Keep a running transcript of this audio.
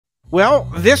Well,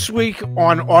 this week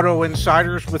on Auto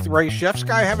Insiders with Ray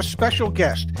Shefska, I have a special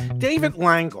guest, David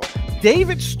Langel.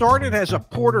 David started as a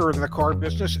porter in the car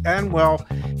business, and well,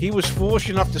 he was foolish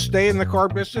enough to stay in the car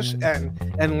business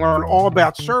and learn all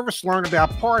about service, learn about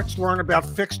parts, learn about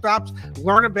fixed stops,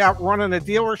 learn about running a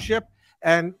dealership.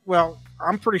 And well,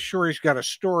 I'm pretty sure he's got a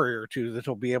story or two that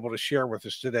he'll be able to share with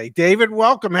us today. David,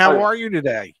 welcome. How are you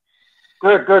today?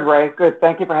 Good, Ray. Good.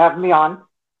 Thank you for having me on.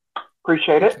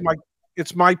 Appreciate it.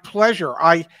 It's my pleasure.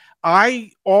 I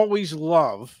always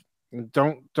love, and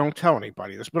don't tell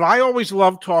anybody this, but I always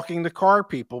love talking to car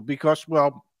people because,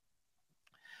 well,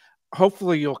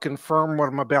 hopefully you'll confirm what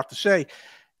I'm about to say.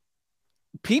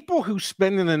 People who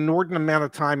spend an inordinate amount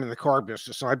of time in the car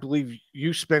business, and I believe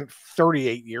you spent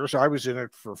 38 years, I was in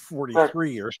it for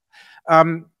 43 years,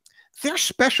 they're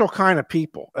special kind of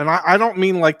people. And I don't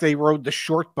mean like they rode the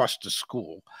short bus to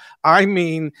school. I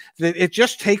mean that it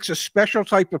just takes a special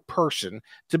type of person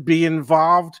to be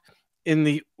involved in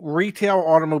the retail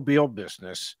automobile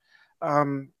business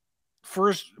for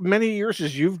as many years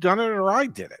as you've done it or I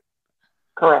did it.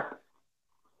 Correct.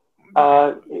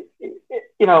 You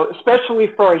know,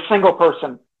 especially for a single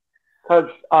person, because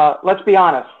let's be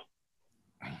honest,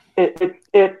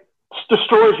 it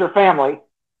destroys your family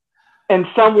in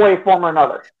some way, form, or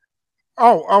another.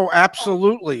 Oh,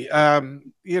 absolutely.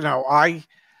 You know, I've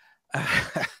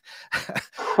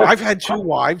had two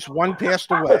wives. One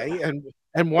passed away,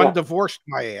 and one divorced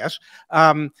my ass.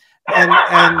 And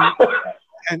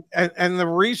the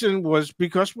reason was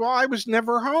because, well, I was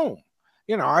never home.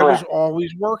 You know, I was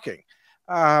always working.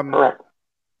 Correct.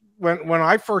 When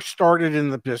I first started in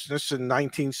the business in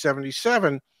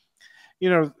 1977. You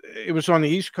know, it was on the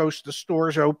East Coast. The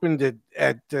stores opened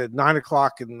at 9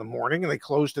 o'clock in the morning and they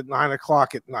closed at 9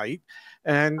 o'clock at night.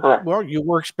 And well, you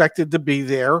were expected to be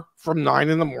there from 9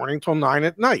 in the morning till 9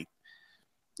 at night.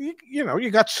 You know,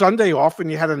 you got Sunday off and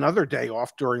you had another day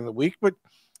off during the week, but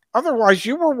otherwise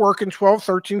you were working 12,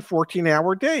 13,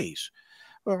 14-hour days.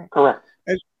 Well, correct.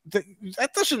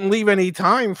 That doesn't leave any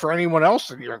time for anyone else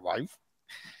in your life.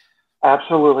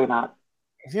 Absolutely not.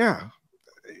 Yeah.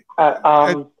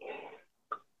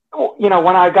 You know,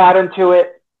 when I got into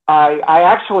it, I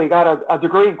actually got a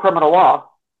degree in criminal law,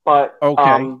 but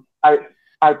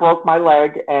I broke my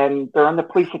leg and they're in the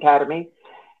police academy.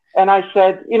 And I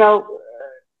said, you know,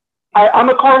 I'm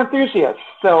a car enthusiast,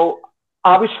 so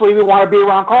obviously we want to be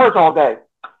around cars all day.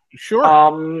 Sure.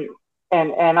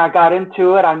 And I got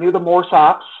into it. I knew the Morse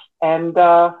ops, and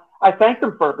I thanked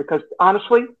them for it because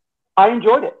honestly, I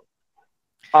enjoyed it.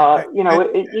 You know,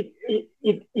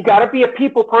 you got to be a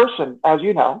people person, as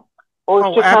you know, or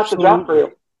it's just not the job for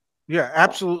you. Yeah,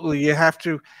 absolutely. You have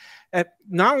to.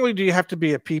 Not only do you have to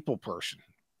be a people person,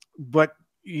 but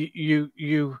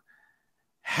you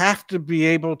have to be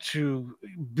able to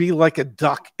be like a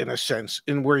duck in a sense,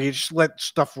 in where you just let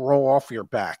stuff roll off your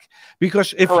back.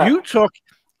 Because if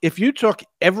you took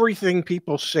everything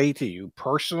people say to you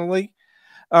personally,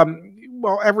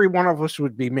 well, every one of us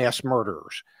would be mass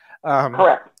murderers.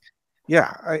 Correct.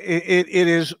 Yeah, it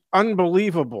is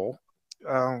unbelievable,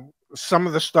 some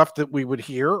of the stuff that we would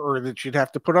hear or that you'd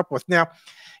have to put up with. Now,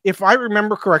 if I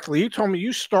remember correctly, you told me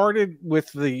you started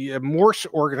with the Morse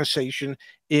organization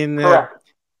in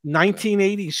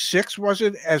 1986, was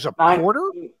it, as a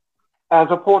porter? As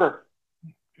a porter.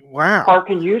 Wow.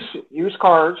 Parking used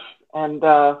cars, and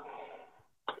I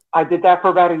did that for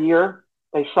about a year.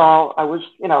 They saw I was,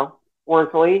 you know,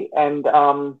 worthy, and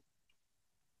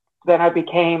then I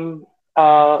became,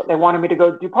 they wanted me to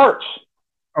go do parts.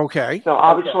 Okay. So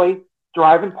obviously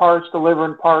driving parts,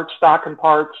 delivering parts, stocking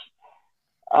parts.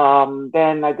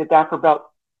 Then I did that for about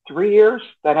 3 years.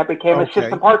 Then I became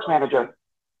assistant parts manager.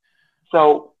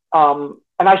 So, and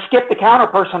I skipped the counter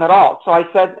person at all. So I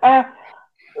said,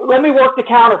 let me work the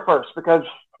counter first because,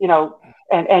 you know,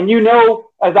 and you know,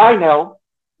 as I know,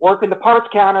 working the parts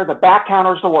counter, the back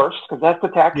counter is the worst because that's the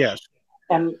tech. Yes.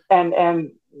 And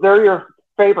they're your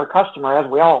favorite customer, as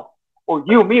we all, or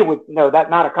you and me would know that,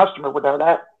 not a customer would know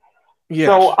that. Yes.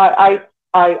 So I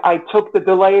took the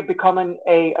delay of becoming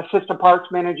a assistant parts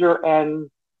manager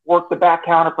and worked the back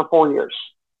counter for 4 years.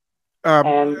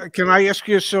 And can I ask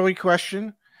you a silly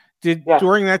question?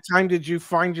 During that time, did you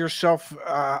find yourself,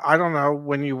 I don't know,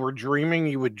 when you were dreaming,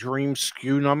 you would dream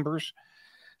SKU numbers?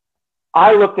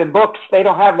 I looked in books. They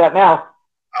don't have that now.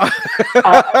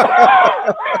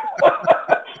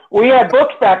 We had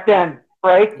books back then,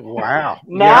 right? Wow.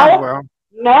 Now,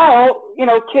 you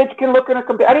know, kids can look at a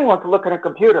computer. Anyone can look at a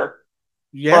computer.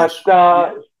 Yes.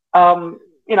 But,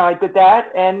 you know, I did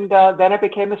that. And then I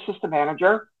became assistant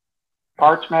manager,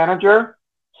 parts manager,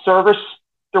 service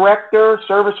director,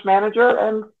 service manager,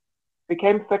 and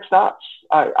became fixed ops.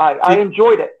 I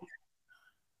enjoyed it.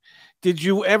 Did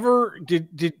you ever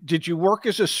did you work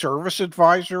as a service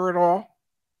advisor at all?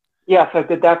 Yes, I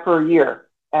did that for a year,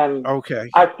 and Okay.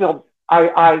 I feel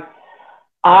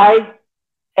I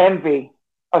envy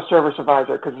a service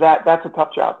advisor because that's a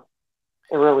tough job.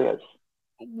 It really is.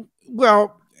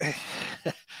 Well,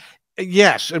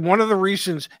 yes, and one of the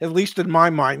reasons, at least in my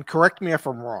mind, correct me if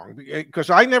I'm wrong, because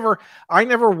I never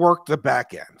worked the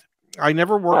back end. I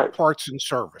never worked parts and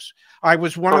service. I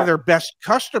was one of their best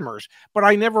customers, but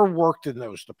I never worked in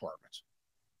those departments.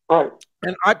 Right.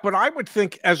 And but I would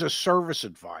think as a service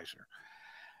advisor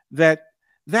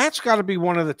that's got to be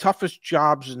one of the toughest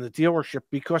jobs in the dealership,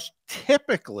 because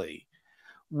typically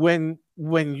when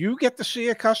you get to see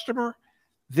a customer,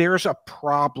 there's a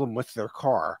problem with their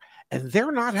car and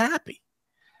they're not happy.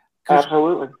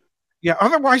 Absolutely. Yeah.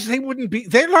 Otherwise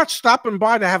they're not stopping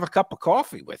by to have a cup of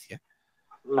coffee with you.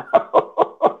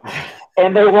 No.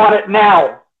 And they want it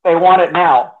now. They want it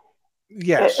now.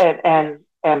 Yes.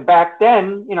 And back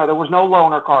then, you know, there was no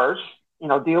loaner cars. You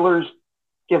know, dealers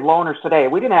give loaners today.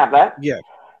 We didn't have that. Yeah.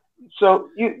 So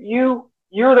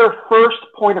you're their first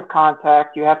point of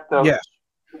contact. You have to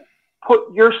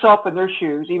put yourself in their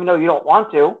shoes, even though you don't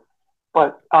want to.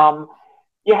 But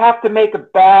you have to make a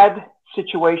bad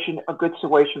situation a good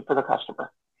situation for the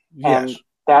customer. Yes. And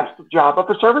that's the job of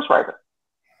a service writer.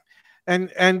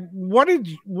 And what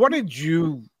did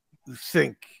you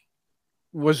think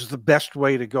was the best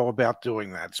way to go about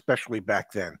doing that, especially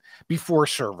back then, before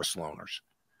service loaners?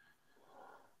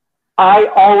 I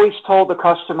always told the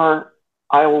customer,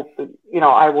 I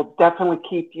will definitely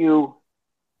keep you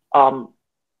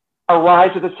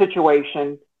arise of the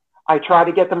situation. I try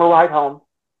to get them a ride home.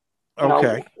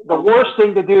 Okay. The worst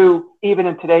thing to do, even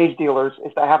in today's dealers,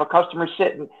 is to have a customer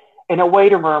sitting in a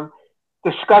waiting room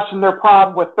discussing their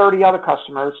problem with 30 other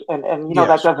customers, and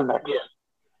that doesn't mix. Yeah.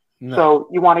 No. So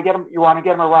you want to get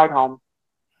them a ride home,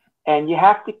 and you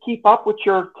have to keep up with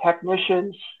your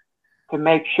technicians to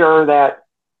make sure that,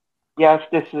 yes,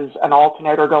 this is an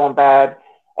alternator going bad,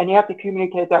 and you have to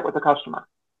communicate that with the customer.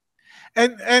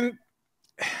 And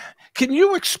can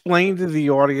you explain to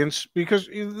the audience, because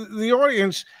the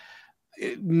audience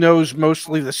knows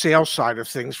mostly the sales side of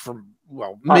things from,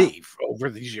 well, me over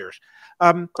these years.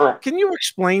 Can you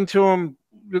explain to them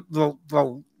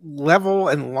the level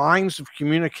and lines of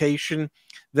communication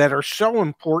that are so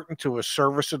important to a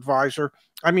service advisor?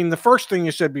 I mean, the first thing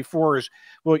you said before is,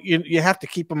 well, you have to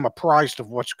keep them apprised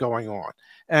of what's going on.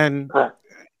 And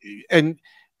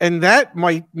that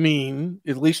might mean,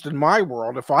 at least in my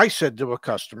world, if I said to a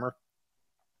customer,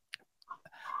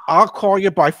 I'll call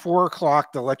you by 4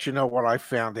 o'clock to let you know what I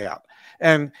found out.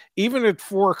 And even at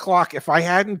 4 o'clock, if I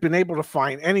hadn't been able to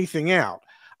find anything out,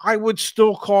 I would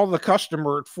still call the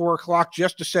customer at 4 o'clock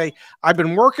just to say, I've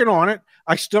been working on it.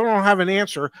 I still don't have an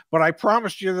answer, but I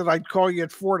promised you that I'd call you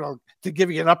at 4 to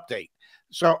give you an update.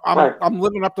 So I'm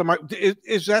living up to my,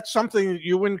 is that something that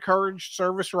you encourage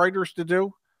service writers to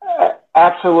do?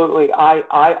 Absolutely.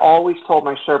 I always told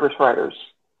my service writers,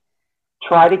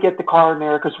 try to get the car in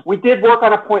there, because we did work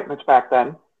on appointments back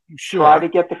then. Sure. Try to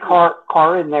get the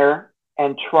car in there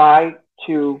and try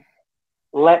to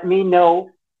let me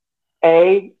know,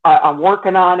 I'm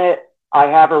working on it. I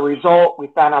have a result. We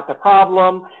found out the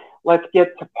problem. Let's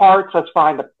get to parts. Let's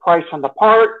find the price on the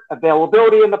part,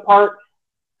 availability in the part.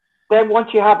 Then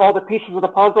once you have all the pieces of the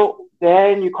puzzle,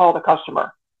 then you call the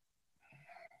customer.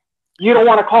 You don't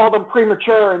want to call them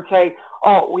premature and say,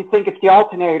 oh, we think it's the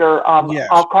alternator.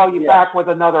 I'll call you back with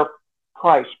another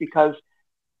price, because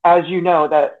as you know,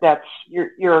 that's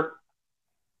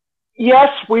yes,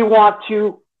 we want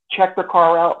to check the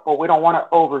car out, but we don't want to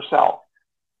oversell.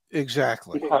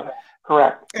 Exactly.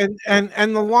 Correct. And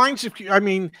the lines of, I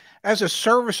mean, as a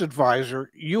service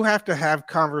advisor, you have to have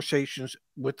conversations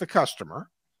with the customer.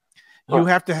 You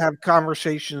have to have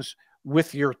conversations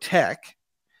with your tech.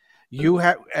 You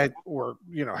have, or,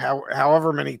 you know,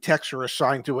 however many techs are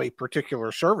assigned to a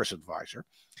particular service advisor.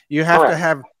 You have to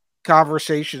have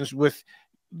conversations with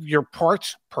your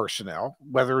parts personnel,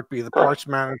 whether it be the parts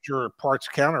manager or parts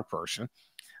counter person.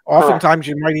 Oftentimes,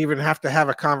 you might even have to have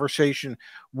a conversation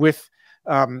with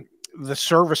the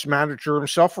service manager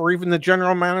himself, or even the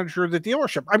general manager of the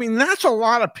dealership. I mean, that's a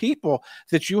lot of people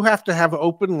that you have to have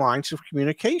open lines of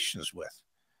communications with.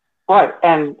 Right.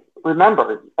 And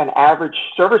remember, an average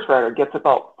service writer gets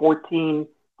about 14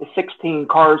 to 16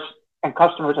 cars and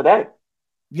customers a day.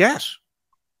 Yes.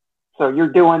 So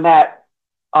you're doing that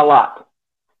a lot.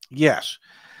 Yes.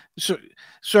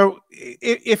 So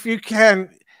if you can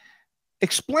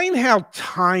explain how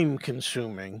time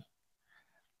consuming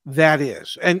that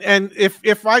is. And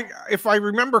if I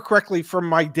remember correctly from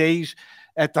my days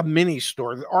at the mini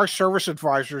store. Our service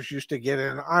advisors used to get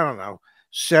in, I don't know,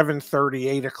 7:30,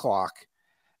 8 o'clock.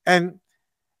 And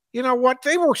you know what?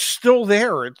 They were still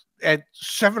there at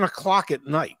 7 o'clock at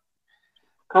night.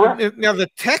 Correct. Now, the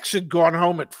techs had gone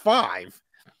home at 5,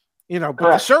 you know, but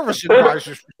Correct. the service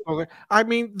advisors were still there. I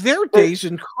mean, their day's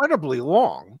incredibly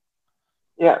long.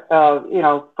 Yeah. You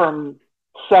know, from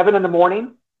 7 in the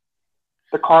morning,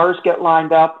 the cars get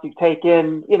lined up. You take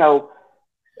in, you know,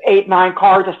 8, 9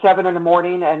 cars at 7 in the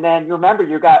morning. And then you remember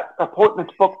you got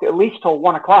appointments booked at least till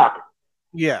 1 o'clock.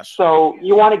 Yes. So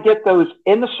you want to get those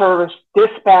in the service,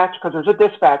 dispatch, because there's a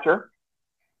dispatcher.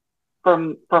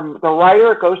 From the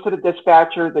writer, it goes to the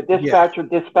dispatcher. The dispatcher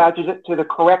dispatches it to the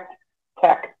correct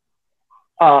tech.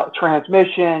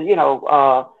 Transmission, you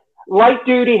know, light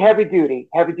duty, heavy duty.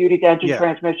 Heavy duty engine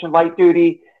transmission, light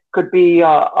duty could be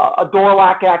a door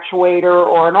lock actuator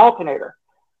or an alternator.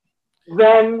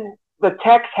 Then the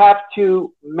techs have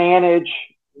to manage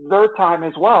their time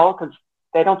as well, because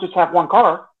they don't just have one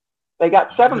car. They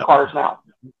got 7 cars now.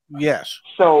 Yes.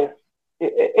 So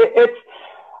it's,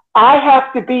 I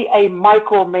have to be a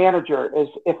micromanager,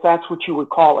 if that's what you would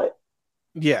call it.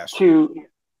 Yes. To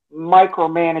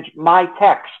micromanage my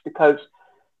techs, because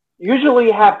usually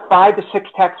you have 5 to 6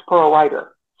 techs per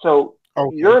writer. So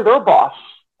you're their boss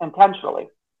intentionally.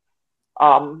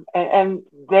 And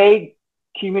they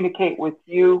communicate with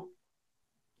you,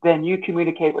 then you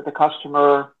communicate with the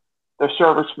customer, the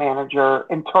service manager,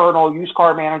 internal used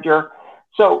car manager.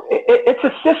 So it's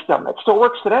a system that still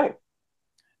works today.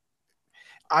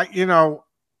 I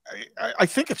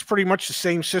think it's pretty much the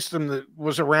same system that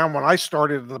was around when I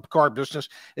started in the car business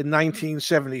in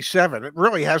 1977. It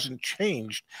really hasn't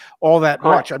changed all that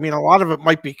much. I mean, a lot of it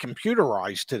might be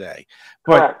computerized today,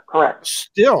 but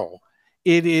still,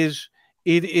 it is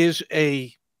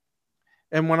a.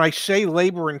 And when I say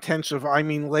labor intensive, I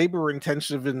mean labor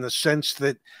intensive in the sense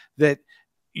that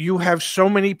you have so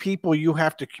many people you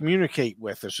have to communicate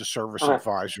with as a service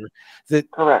advisor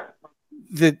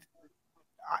that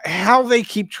how they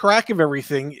keep track of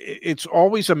everything, it's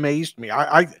always amazed me.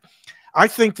 I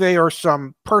think they are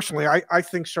personally, I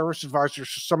think service advisors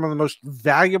are some of the most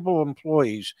valuable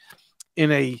employees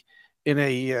in a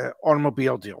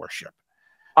automobile dealership.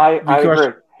 I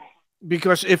agree.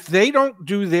 Because if they don't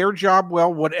do their job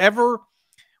well, whatever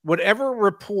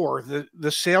rapport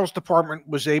the sales department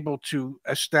was able to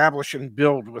establish and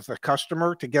build with a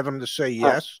customer to get them to say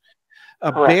yes,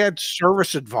 a bad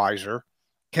service advisor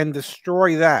can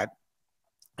destroy that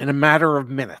in a matter of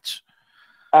minutes.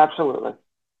 Absolutely.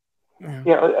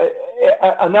 Yeah.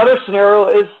 Another scenario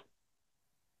is,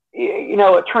 you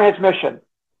know, a transmission.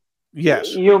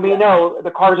 Yes. You may know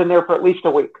the car's in there for at least a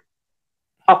week.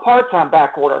 A parts on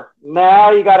back order.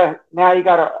 Now you got an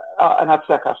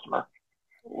upset customer.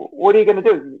 What are you going to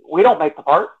do? We don't make the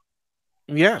part.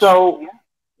 Yes. So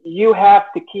you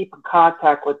have to keep in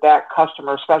contact with that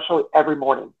customer, especially every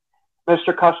morning.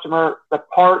 Mr. Customer, the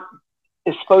part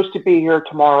is supposed to be here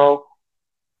tomorrow,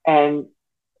 and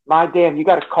my damn, you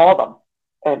got to call them.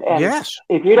 And yes.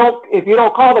 if you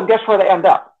don't call them, guess where they end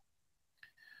up?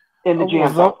 In the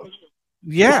GM office.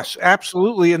 Yes,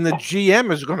 absolutely. And the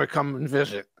GM is going to come and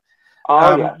visit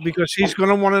because he's going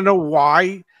to want to know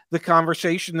why the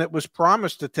conversation that was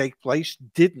promised to take place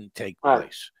didn't take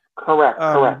place. Correct.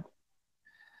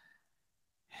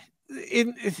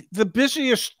 In the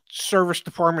busiest service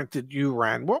department that you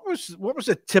ran, what was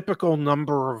a typical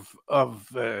number of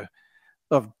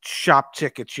shop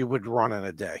tickets you would run in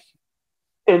a day?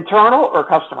 Internal or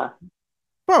customer?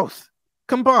 Both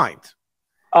combined.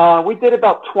 We did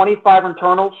about 25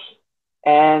 internals,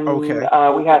 and we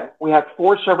had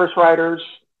 4 service writers,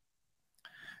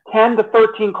 10 to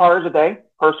 13 cars a day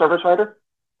per service writer.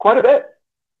 Quite a bit.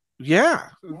 Yeah,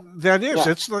 that is. Yeah.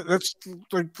 That's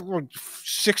like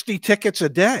 60 tickets a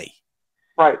day.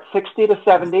 Right, 60 to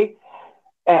 70.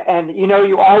 And you know,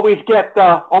 you always get,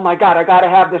 oh my God, I got to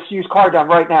have this used car done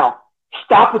right now.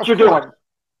 Stop what you're doing.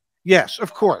 Yes,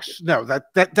 of course. No,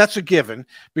 that's a given,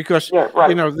 because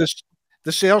you know,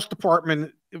 the sales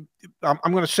department,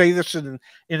 I'm going to say this in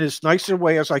as nice a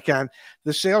way as I can.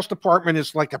 The sales department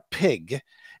is like a pig,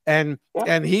 and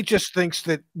he just thinks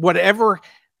that whatever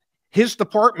his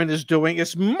department is doing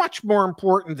is much more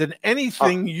important than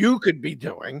anything you could be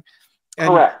doing.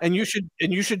 And you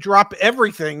should drop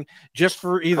everything just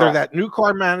for either that new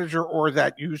car manager or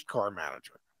that used car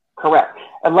manager. Correct.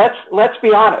 And let's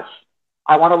be honest.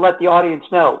 I want to let the audience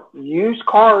know, used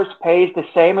cars pays the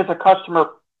same as a customer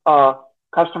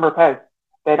pay.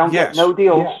 They don't get no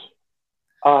deals.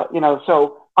 You know,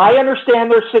 so I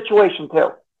understand their situation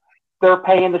too. They're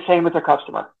paying the same as a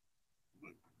customer.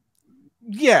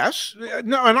 Yes,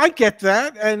 no, and I get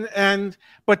that,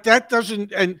 but that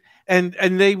doesn't,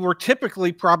 and they were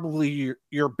typically probably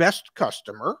your best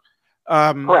customer.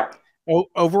 Correct.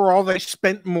 Overall, they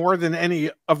spent more than any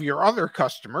of your other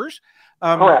customers.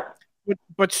 Correct.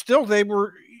 But still, they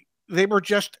were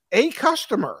just a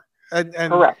customer, and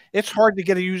Correct. it's hard to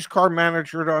get a used car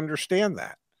manager to understand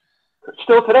that.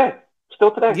 Still today.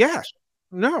 Still today. Yes.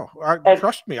 No,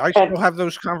 trust me, I still have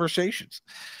those conversations.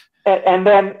 And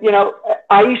then, you know,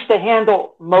 I used to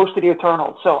handle most of the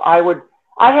internals. So I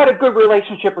had a good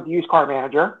relationship with the used car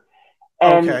manager.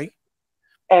 And, okay.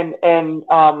 I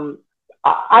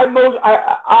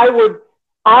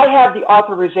have the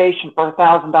authorization for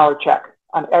 $1,000 check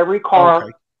on every car,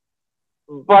 okay.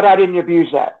 but I didn't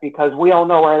abuse that because we all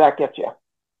know where that gets you.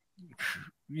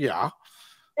 Yeah.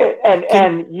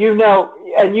 And you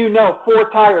know, 4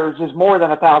 tires is more than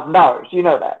 $1,000. You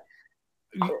know that.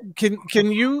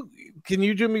 Can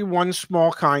you do me one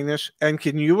small kindness, and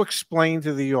can you explain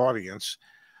to the audience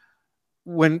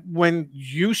when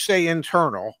you say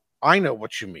internal? I know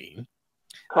what you mean.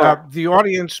 The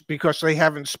audience, because they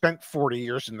haven't spent 40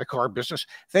 years in the car business,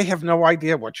 they have no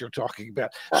idea what you're talking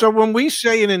about. So when we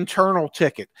say an internal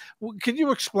ticket, can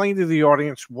you explain to the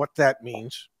audience what that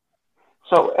means?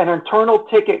 So an internal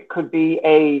ticket could be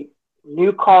a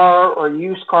new car or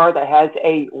used car that has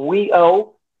a we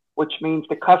owe, which means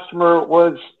the customer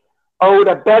was owed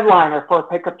a bedliner for a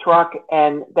pickup truck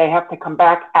and they have to come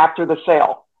back after the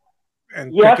sale.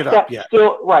 And yes, pick it up. Yeah.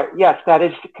 Still right. Yes, that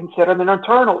is considered an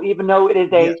internal, even though it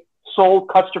is a sold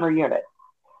customer unit.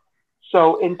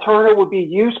 So internal would be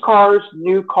used cars,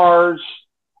 new cars,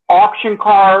 auction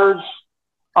cars,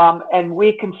 and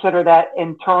we consider that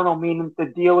internal, meaning the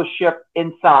dealership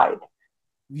inside.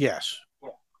 Yes.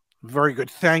 Very good.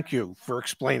 Thank you for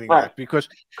explaining that, because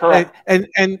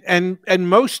and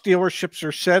most dealerships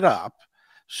are set up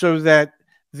so that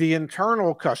the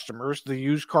internal customers, the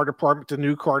used car department, the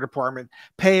new car department,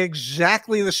 pay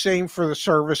exactly the same for the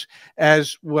service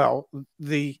as well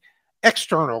the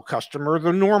external customer,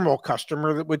 the normal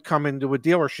customer that would come into a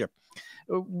dealership.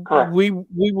 Correct. We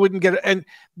wouldn't get it.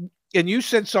 And you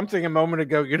said something a moment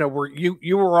ago, you know, where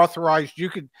you were authorized, you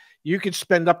could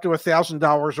spend up to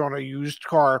 $1,000 on a used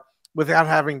car without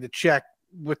having to check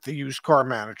with the used car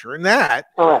manager. And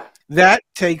that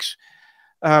takes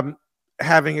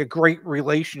having a great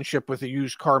relationship with a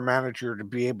used car manager to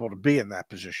be able to be in that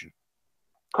position.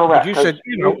 Correct. But you said,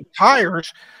 you know,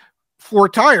 tires, 4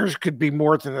 tires could be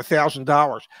more than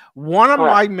 $1,000. One of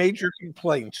my major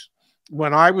complaints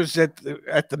when I was at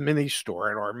the mini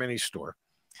store, at our mini store,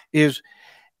 is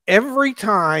every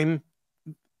time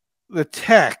the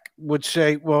tech would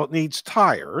say, well, it needs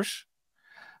tires,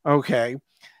 okay,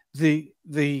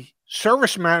 the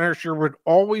service manager would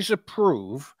always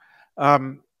approve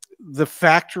the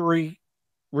factory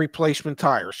replacement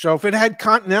tires. So if it had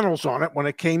Continentals on it when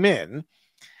it came in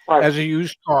as a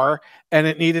used car and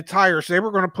it needed tires, they were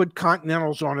going to put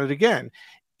Continentals on it again,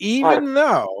 even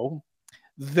though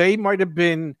they might have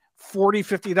been $40,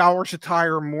 $50 a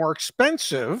tire more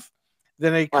expensive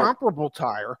than a comparable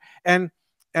tire. And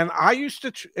I used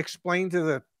to try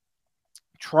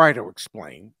to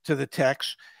explain to the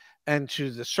techs and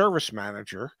to the service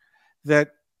manager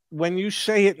that when you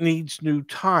say it needs new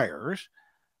tires,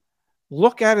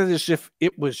 look at it as if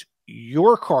it was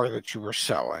your car that you were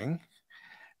selling.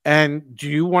 And do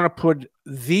you want to put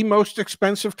the most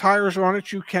expensive tires on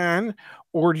it you can,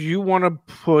 or do you want to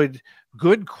put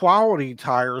good quality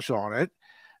tires on it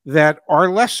that are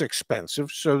less expensive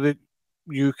so that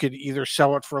you could either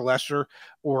sell it for lesser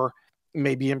or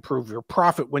maybe improve your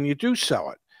profit when you do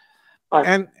sell it?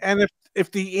 And if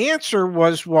the answer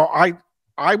was, well,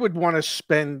 I would want to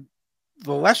spend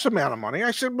the less amount of money, I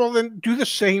said, well, then do the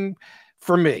same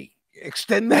for me.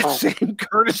 Extend that same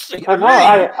courtesy to me.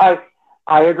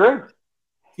 I agree.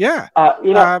 Yeah.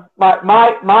 You know,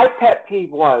 my pet peeve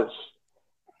was,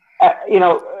 you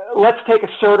know, let's take a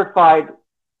certified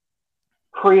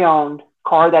pre-owned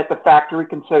car that the factory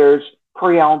considers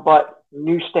pre-owned, but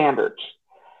new standards.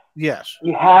 Yes.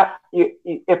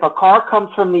 If a car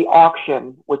comes from the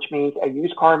auction, which means a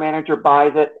used car manager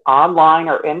buys it online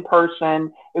or in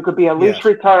person, it could be a lease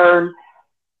return.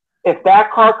 If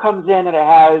that car comes in and it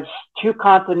has 2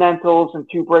 Continentals and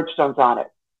 2 Bridgestones on it,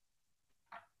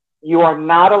 you are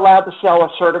not allowed to sell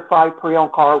a certified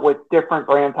pre-owned car with different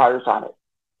brand tires on it.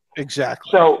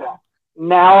 Exactly. So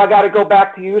now I got to go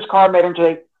back to used car manager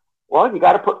and say, well, you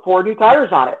got to put 4 new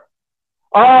tires on it.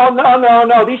 Oh,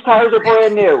 no. These tires are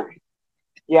brand new.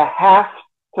 You have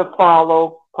to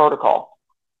follow protocol.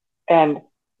 And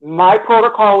my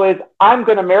protocol is I'm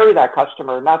going to marry that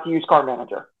customer, not the used car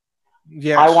manager.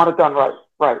 Yes. I want it done right.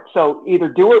 Right. So either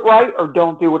do it right or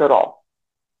don't do it at all.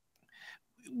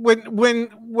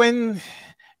 When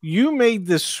you made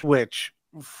this switch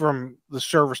from the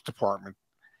service department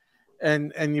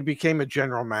and you became a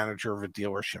general manager of a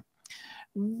dealership,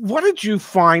 what did you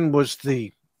find was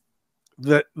the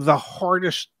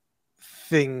hardest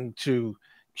thing to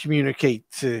communicate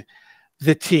to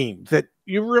the team, that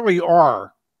you really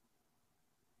are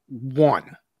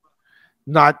one,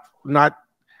 not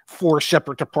four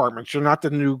separate departments? You're not the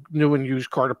new and used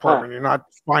car department. Right. You're not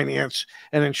finance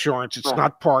and insurance. It's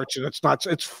not parts, and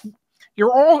it's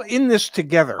you're all in this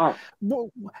together. Right.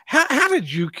 How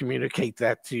did you communicate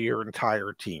that to your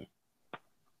entire team?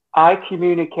 I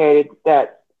communicated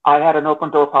that I had an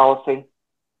open door policy.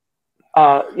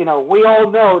 You know, we all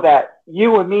know that,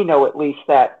 you and me know at least,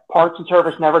 that parts and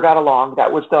service never got along.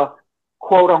 That was the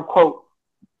quote unquote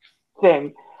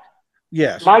thing.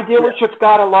 Yes. My dealerships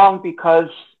got along because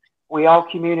we all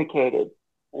communicated.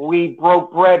 We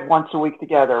broke bread once a week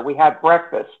together. We had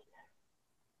breakfast.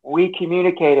 We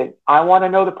communicated. I want to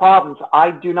know the problems.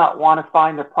 I do not want to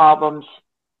find the problems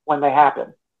when they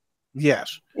happen.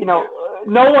 Yes. You know,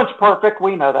 no one's perfect.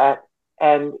 We know that.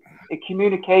 And the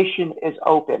communication is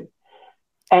open.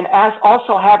 And as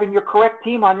also having your correct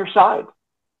team on your side.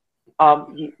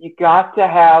 You got to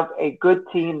have a good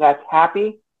team that's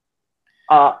happy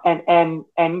and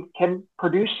can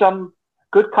produce some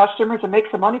good customers and make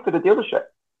some money for the dealership.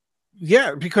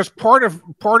 Yeah, because part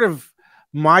of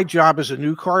my job as a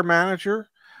new car manager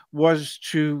was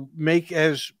to make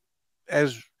as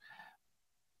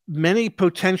many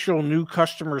potential new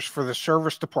customers for the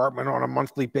service department on a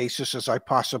monthly basis as I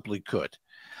possibly could.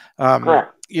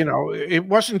 Correct. You know, it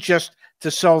wasn't just to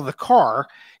sell the car.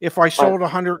 If I sold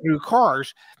 100 new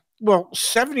cars, well,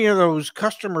 70 of those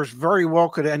customers very well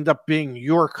could end up being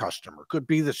your customer, could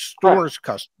be the store's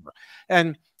customer.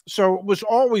 And so it was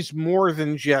always more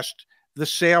than just the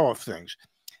sale of things.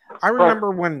 I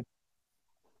remember when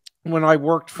I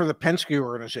worked for the Penske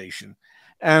organization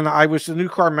and I was the new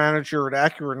car manager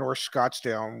at Acura North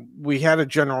Scottsdale, we had a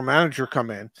general manager come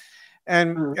in.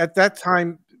 And at that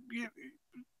time,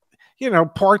 you know,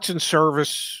 parts and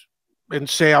service and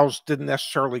sales didn't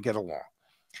necessarily get along.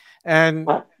 And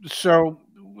so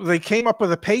they came up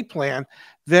with a pay plan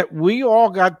that we all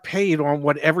got paid on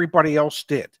what everybody else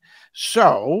did.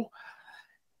 So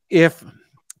if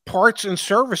parts and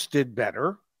service did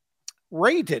better,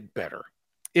 Ray did better.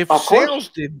 If sales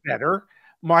did better,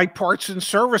 my parts and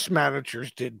service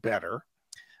managers did better.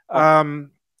 I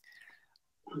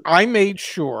made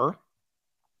sure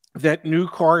that new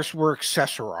cars were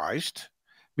accessorized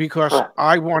because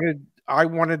I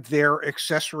wanted their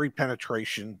accessory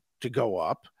penetration to go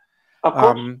up.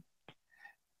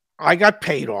 I got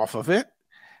paid off of it.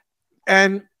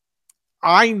 And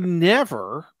I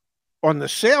never, on the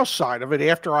sales side of it,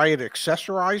 after I had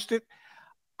accessorized it,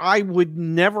 I would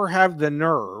never have the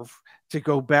nerve to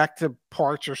go back to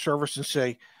parts or service and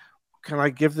say, can I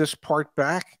give this part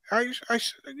back? I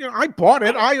bought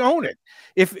it. I own it.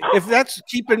 If that's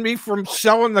keeping me from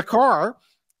selling the car,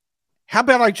 how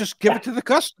about I just give it to the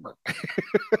customer?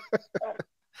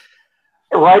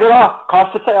 Write it off.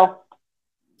 Cost of sale.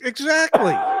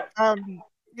 Exactly.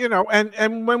 You know,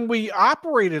 and when we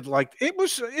operated like it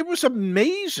was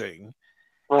amazing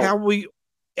how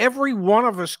every one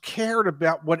of us cared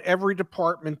about what every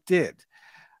department did.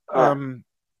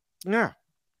 Yeah.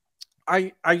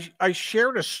 I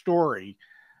shared a story,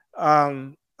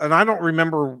 and I don't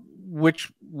remember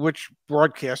which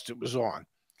broadcast it was on,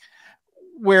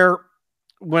 where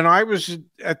when I was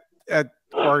at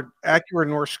our Acura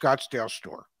North Scottsdale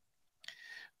store,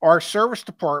 our service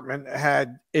department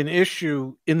had an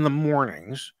issue in the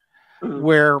mornings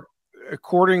where,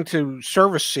 according to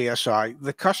service CSI,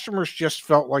 the customers just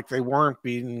felt like they weren't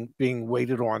being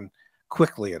waited on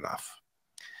quickly enough.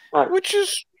 Which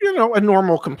is, you know, a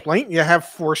normal complaint. You have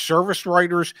 4 service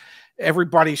writers.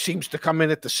 Everybody seems to come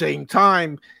in at the same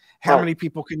time. How many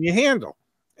people can you handle?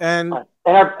 And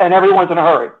everyone's in a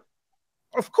hurry.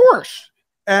 Of course.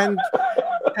 And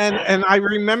I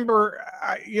remember,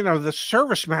 you know, the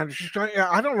service manager,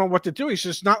 I don't know what to do. He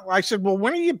says, I said, well,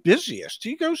 when are you busiest?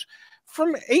 He goes,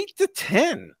 from 8 to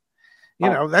 10. You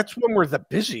know, that's when we're the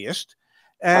busiest.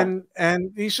 And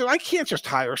he said, I can't just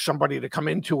hire somebody to come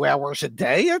in 2 hours a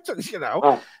day. You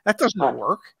know, that doesn't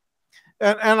work.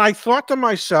 And I thought to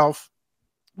myself,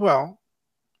 well,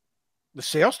 the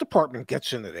sales department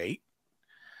gets in at 8.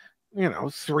 You know,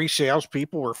 3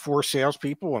 salespeople or 4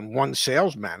 salespeople and 1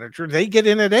 sales manager, they get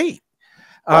in at 8.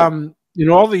 In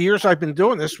all the years I've been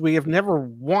doing this, we have never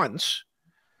once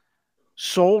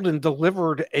sold and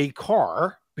delivered a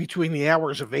car between the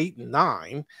hours of 8 and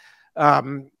 9.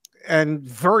 and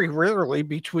very rarely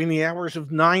between the hours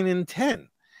of 9 and 10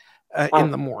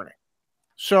 in the morning.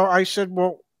 So I said,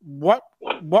 well, what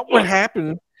would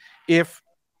happen if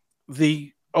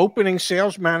the opening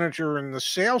sales manager and the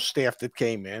sales staff that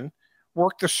came in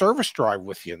worked the service drive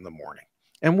with you in the morning,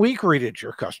 and we greeted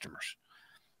your customers?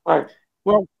 Right.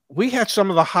 Well, we had some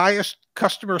of the highest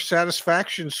customer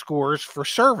satisfaction scores for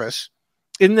service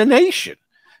in the nation,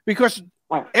 because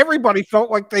everybody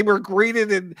felt like they were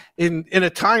greeted in a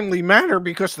timely manner,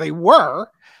 because they were.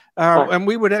 And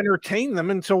we would entertain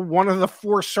them until one of the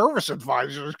 4 service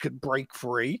advisors could break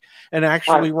free and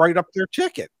actually write up their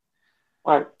ticket.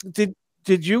 Right. Did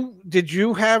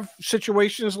you have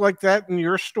situations like that in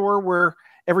your store where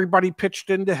everybody pitched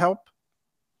in to help?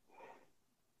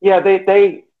 Yeah,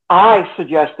 I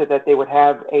suggested that they would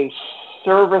have a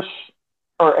service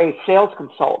or a sales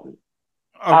consultant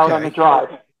out on the drive.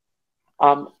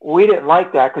 We didn't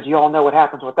like that, because you all know what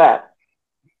happens with that.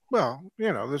 Well,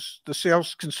 you know, the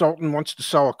sales consultant wants to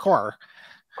sell a car.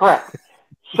 Correct.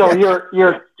 So your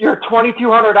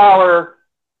 $2,200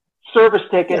 service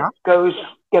ticket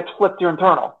gets flipped to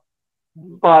internal.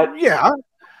 But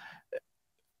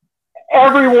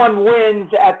everyone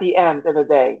wins at the end of the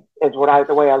day, is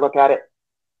the way I look at it.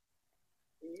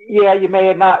 Yeah, you may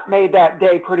have not made that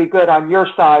day pretty good on your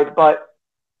side, but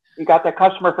you got that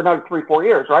customer for another 3-4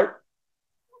 years, right?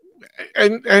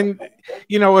 And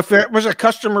you know, if that was a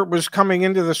customer was coming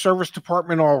into the service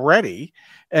department already,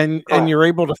 and you're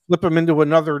able to flip them into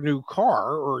another new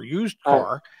car or used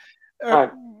car,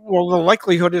 well, the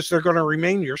likelihood is they're going to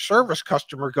remain your service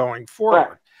customer going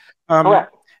forward.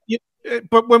 Correct.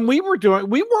 But when we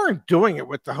weren't doing it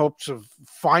with the hopes of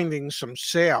finding some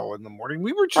sale in the morning.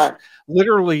 We were just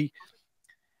literally,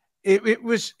 it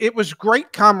was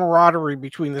great camaraderie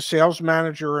between the sales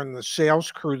manager and the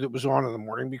sales crew that was on in the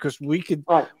morning, because we could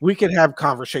have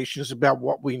conversations about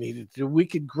what we needed to do. We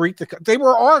could greet they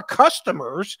were our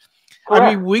customers. Correct. I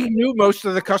mean, we knew most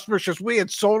of the customers because we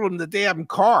had sold them the damn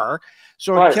car.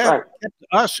 So it kept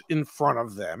us in front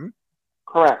of them.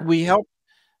 Correct.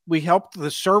 We helped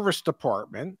the service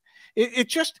department.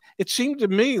 It seemed to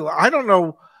me, I don't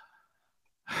know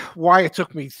why it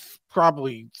took me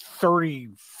probably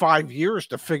 35 years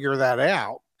to figure that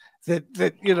out,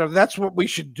 that you know, that's what we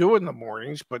should do in the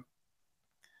mornings. But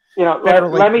you know,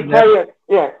 let me tell you,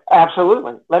 yeah,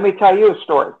 absolutely. Let me tell you a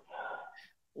story.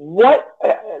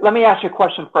 Let me ask you a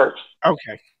question first.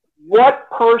 Okay. What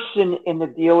person in the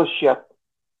dealership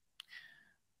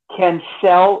can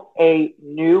sell a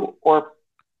new, or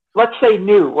let's say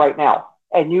new right now,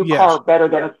 a new car better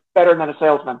than a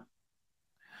salesman?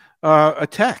 A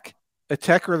tech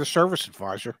or the service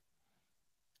advisor.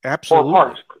 Absolutely.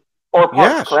 Or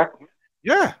parts, correct?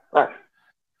 Yeah. Right.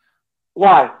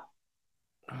 Why?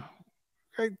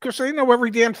 Because they know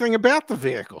every damn thing about the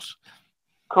vehicles.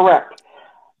 Correct.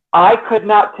 I could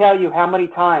not tell you how many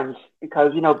times,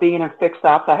 because, you know, being in fixed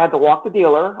ops, I had to walk the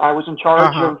dealer. I was in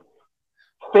charge of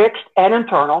fixed and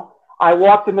internal. I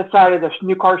walked in the side of this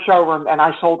new car showroom and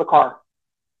I sold the car,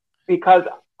 because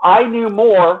I knew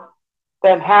more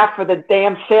than half of the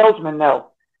damn salesmen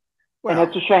know. Well, and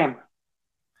it's a shame.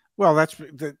 Well,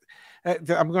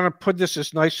 I'm going to put this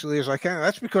as nicely as I can.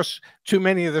 That's because too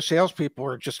many of the salespeople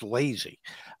are just lazy,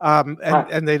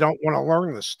 and they don't want to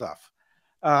learn this stuff.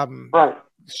 Right.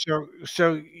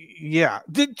 So yeah.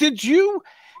 Did you?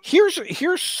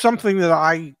 Here's something that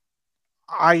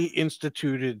I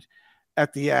instituted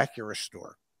at the Acura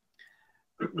store.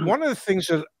 One of the things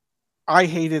that I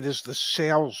hated as the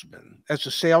salesman, as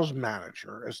a sales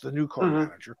manager, as the new car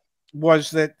manager,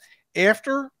 was that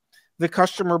after the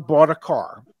customer bought a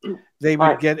car, they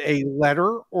would get a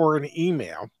letter or an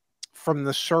email from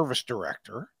the service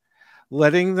director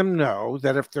letting them know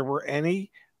that if there were any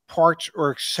parts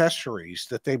or accessories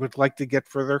that they would like to get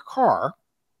for their car,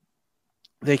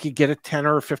 they could get a 10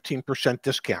 or 15%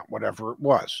 discount, whatever it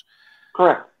was.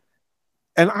 Correct.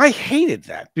 And I hated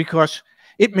that, because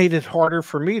it made it harder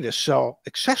for me to sell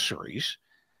accessories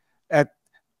at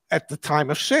the time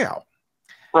of sale.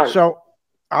 Right. So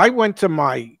I went to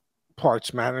my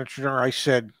parts manager and I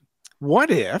said, what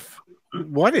if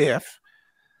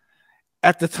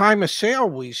at the time of sale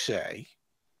we say,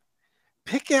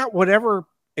 pick out whatever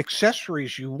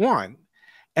accessories you want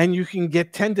and you can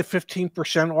get 10 to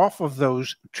 15% off of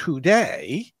those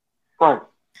today. Right.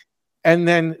 And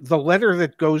then the letter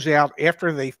that goes out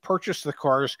after they've purchased the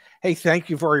cars, hey,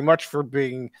 thank you very much for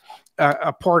being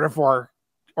a part of our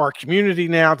community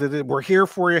now, that we're here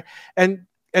for you, and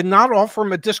not offer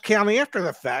them a discount after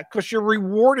the fact, because you're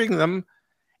rewarding them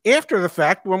after the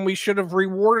fact when we should have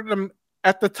rewarded them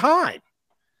at the time.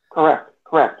 Correct.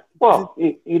 Well,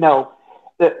 you know,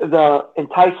 the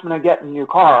enticement of getting a new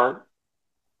car,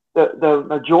 the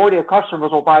majority of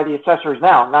customers will buy the accessories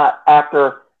now, not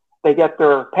after they get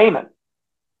their payment.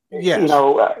 Yes. You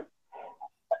know,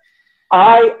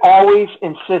 I always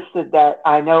insisted that,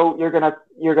 I know you're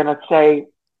gonna say,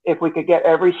 if we could get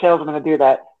every salesman to do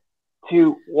that,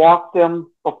 to walk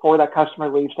them before that customer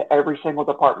leaves to every single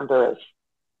department there is.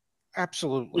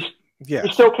 Absolutely. Yes.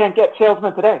 You still can't get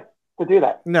salesmen today to do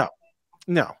that. No.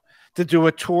 To do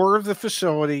a tour of the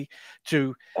facility,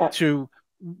 to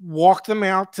walk them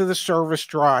out to the service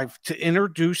drive, to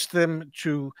introduce them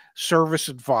to service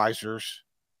advisors,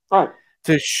 right,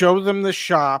 to show them the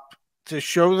shop, to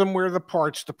show them where the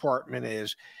parts department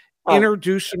is, right,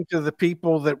 introduce them to the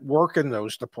people that work in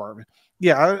those departments.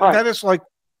 Yeah, right. that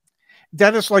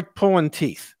is like pulling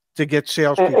teeth to get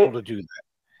salespeople to do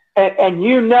that. And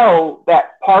you know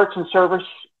that parts and service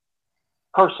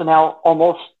personnel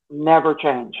almost never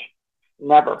change.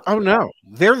 Never. Oh, no.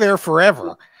 They're there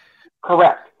forever.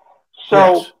 Correct.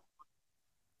 So yes.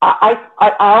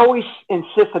 I always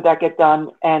insist that get done.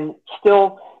 And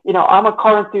still, you know, I'm a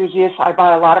car enthusiast. I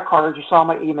buy a lot of cars. You saw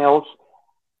my emails.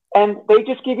 And they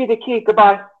just give you the key.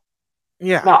 Goodbye.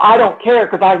 Yeah. Now, I don't care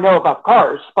because I know about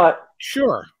cars. But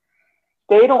sure,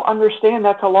 they don't understand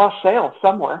that's a lost sale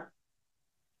somewhere.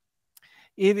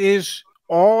 It is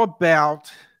all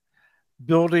about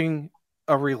building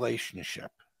a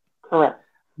relationship. Correct.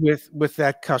 With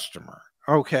that customer.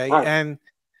 Okay. Right. And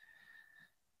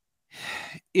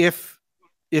if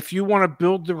you want to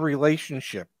build the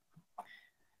relationship,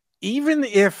 even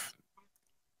if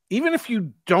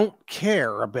you don't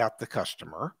care about the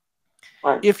customer,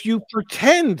 right. if you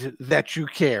pretend that you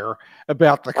care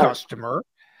about the customer,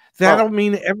 that'll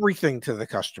mean everything to the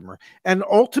customer. And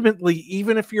ultimately,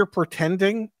 even if you're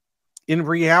pretending, in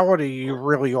reality, you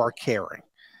really are caring.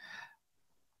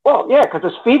 Well, yeah, because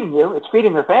it's feeding you. It's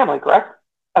feeding your family, correct?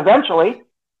 Eventually.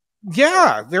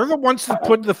 Yeah, they're the ones that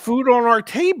put the food on our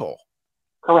table.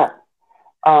 Correct.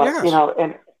 Yes. You know,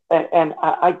 and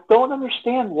I don't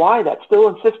understand why that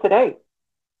still exists today.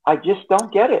 I just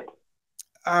don't get it.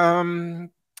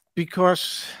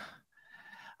 Because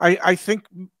I think,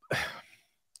 and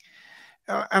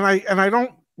I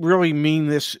don't really mean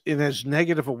this in as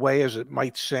negative a way as it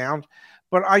might sound,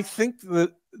 but I think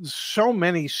that so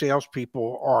many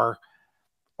salespeople are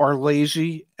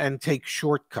lazy and take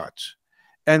shortcuts,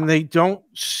 and they don't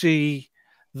see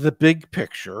the big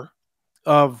picture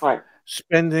of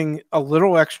spending a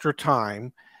little extra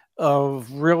time of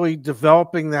really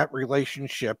developing that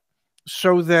relationship,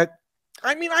 so that,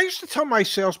 I mean, I used to tell my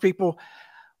salespeople,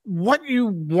 what you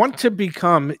want to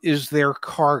become is their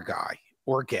car guy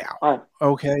or gal.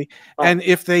 Okay. And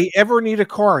if they ever need a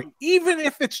car, even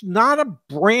if it's not a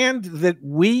brand that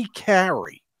we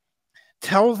carry,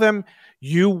 tell them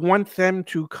you want them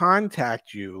to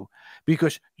contact you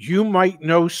because you might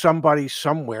know somebody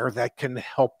somewhere that can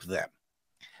help them.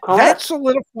 That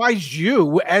solidifies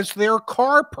you as their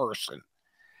car person.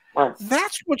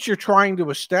 That's what you're trying to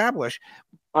establish.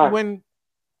 And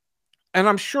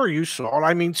I'm sure you saw it.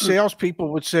 I mean,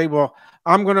 salespeople would say, well,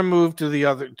 I'm going to move to the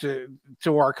other,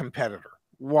 to our competitor.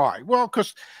 Why? Well,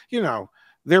 because, you know,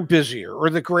 they're busier, or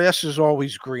the grass is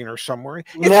always greener somewhere.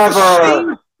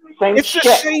 Never. It's the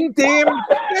same damn,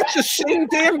 that's the same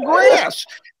damn grass.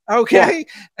 Okay.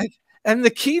 Yeah. And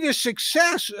the key to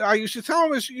success, I used to tell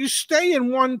them, is you stay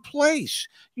in one place.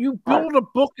 You build a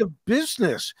book of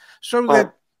business so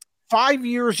that 5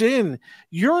 years in,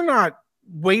 you're not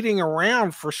waiting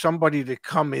around for somebody to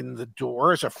come in the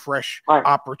door as a fresh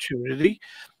opportunity.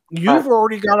 You've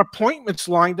already got appointments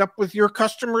lined up with your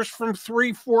customers from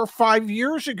 3, 4, 5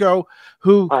 years ago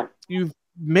who you've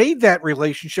made that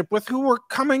relationship with, who are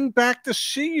coming back to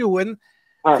see you, and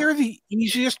they're the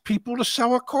easiest people to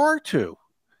sell a car to.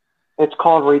 It's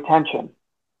called retention.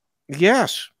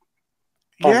 Yes.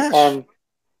 And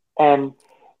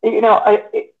you know,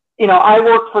 I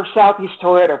worked for Southeast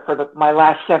Toyota for my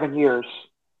last 7 years.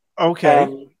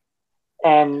 Okay.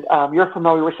 And you're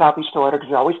familiar with Southeast Toyota because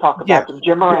you always talk about them,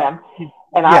 Jim Moran.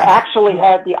 And I actually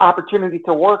had the opportunity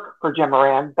to work for Jim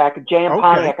Moran back at J.M.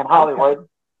 Pontiac in Hollywood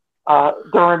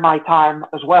during my time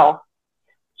as well.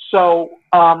 So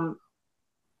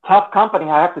tough company,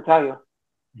 I have to tell you.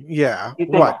 Yeah.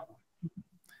 What?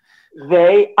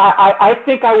 I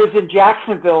think I was in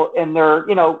Jacksonville in their,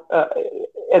 you know,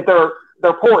 at their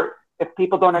port. If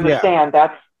people don't understand,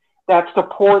 that's the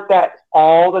port that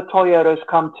all the Toyotas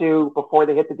come to before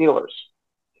they hit the dealers.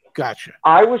 Gotcha.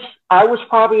 I was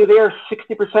probably there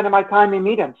 60% of my time in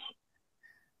meetings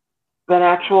than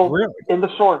actual in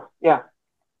the store. Yeah.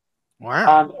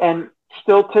 Wow. And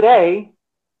still today,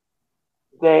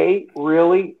 they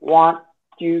really want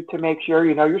you to make sure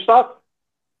you know your stuff.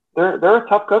 They're a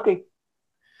tough cookie.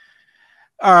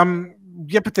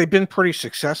 Yeah, but they've been pretty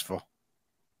successful.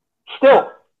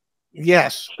 Still.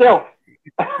 Yes. Still.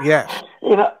 Yes.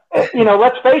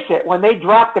 Let's face it. When they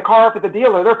drop the car off at the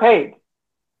dealer, they're paid.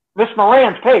 Miss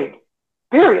Moran's paid.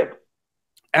 Period.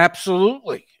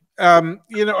 Absolutely. And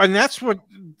that's what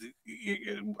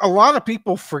a lot of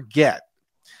people forget,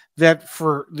 that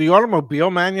for the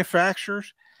automobile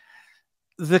manufacturers,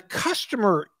 the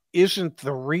customer isn't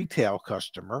the retail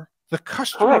customer. The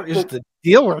customer Correct. is the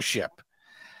dealership.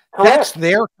 Correct. That's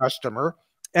their customer.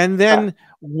 And then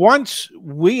once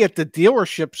we at the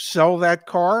dealership sell that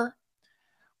car,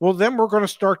 well, then we're going to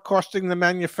start costing the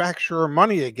manufacturer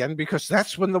money again, because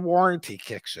that's when the warranty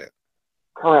kicks in.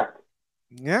 Correct.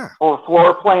 Yeah. Or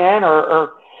floor plan,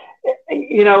 or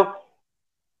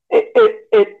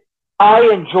I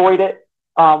enjoyed it.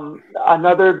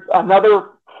 Another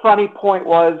funny point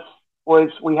was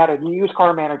we had a new used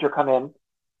car manager come in,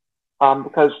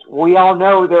 because we all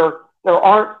know there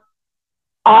aren't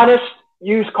honest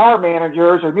used car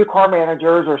managers or new car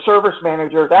managers or service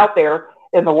managers out there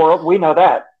in the world. We know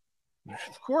that.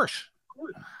 Of course.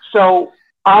 So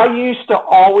I used to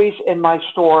always in my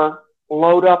store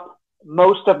load up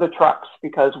most of the trucks,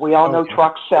 because we all know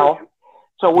trucks sell.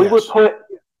 So we would put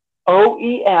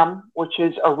OEM, which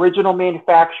is original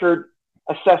manufactured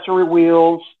accessory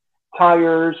wheels,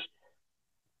 tires,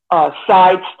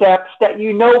 side steps that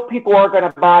people are going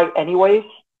to buy anyways.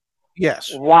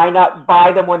 Yes. Why not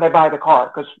buy them when they buy the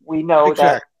car? Because we know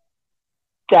that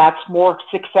that's more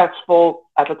successful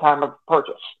at the time of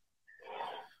purchase.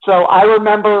 So I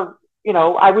remember,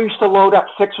 I used to load up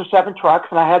 6 or 7 trucks,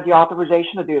 and I had the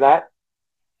authorization to do that.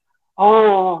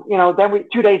 Then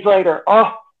 2 days later,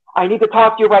 I need to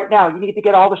talk to you right now. You need to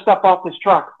get all the stuff off this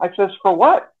truck. I says, for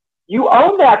what? You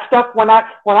own that stuff when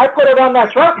I put it on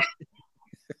that truck.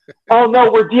 Oh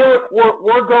no, we're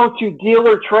going to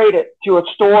dealer trade it to a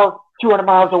store 200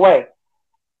 miles away.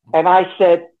 And I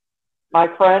said, my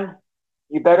friend,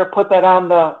 you better put that on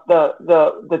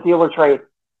the dealer trade.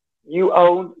 You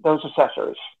own those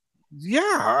accessories.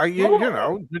 Yeah,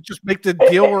 just make the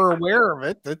dealer aware of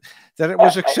it, that it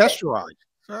was accessorized.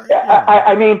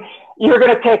 I mean, you're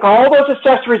going to take all those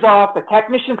accessories off. The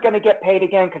technician's going to get paid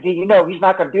again, because he's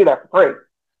not going to do that for free.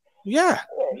 Yeah.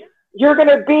 You're going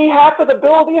to be half of the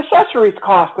bill of the accessories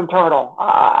cost internal.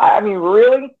 I mean,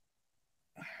 really?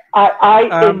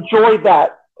 I enjoyed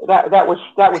that. That was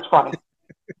funny.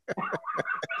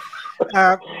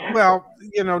 Well,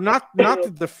 not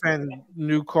to defend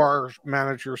new car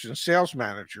managers and sales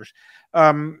managers,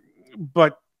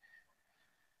 but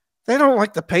they don't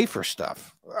like to pay for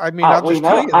stuff. I mean, I'll just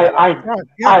tell you that.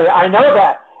 I know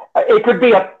that. It could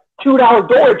be a $2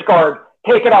 storage guard.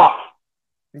 Take it off.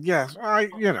 Yes,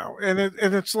 and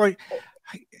it's like,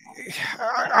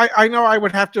 I know I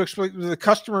would have to explain. The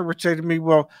customer would say to me,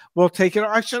 well, we'll take it.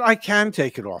 I said, I can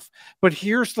take it off. But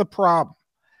here's the problem.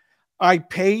 I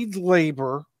paid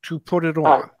labor to put it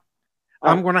on.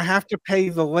 I'm going to have to pay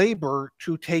the labor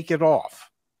to take it off.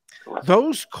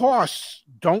 Those costs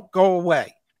don't go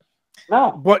away.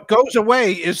 No. What goes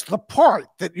away is the part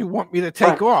that you want me to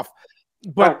take off.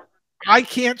 But I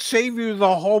can't save you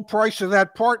the whole price of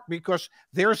that part, because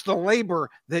there's the labor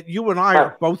that you and I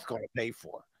are both going to pay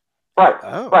for. Right.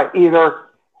 Right. Either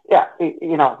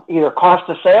cost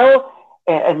of sale,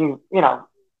 and you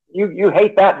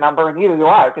hate that number, and neither do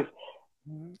I, because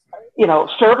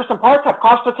service and parts have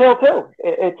cost of sale too.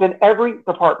 It's in every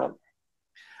department.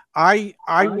 I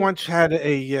once had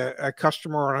a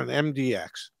customer on an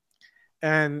MDX,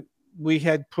 and we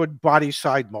had put body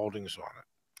side moldings on it.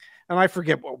 And I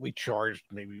forget what we charged.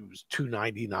 Maybe it was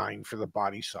 $2.99 for the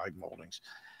body side moldings.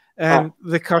 And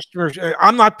the customers,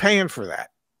 I'm not paying for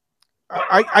that.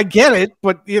 I get it,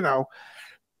 but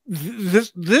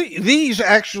these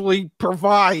actually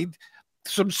provide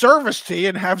some service to you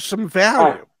and have some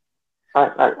value.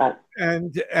 Right.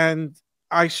 And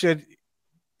I said,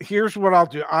 here's what I'll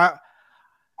do.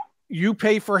 You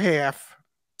pay for half,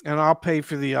 and I'll pay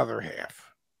for the other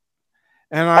half.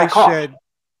 And I said,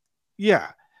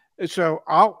 yeah. So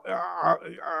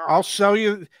I'll sell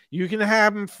you. You can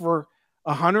have them for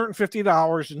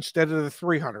 $150 instead of the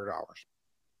 $300.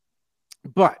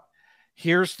 But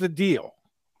here's the deal.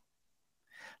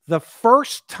 The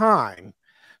first time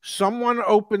someone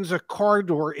opens a car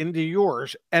door into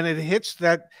yours and it hits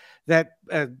that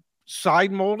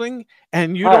side molding,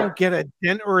 and you don't get a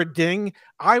dent or a ding,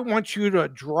 I want you to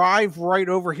drive right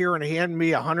over here and hand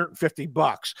me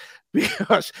 $150,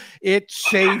 because it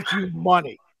saved you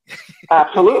money.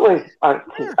 Absolutely.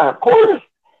 Of course.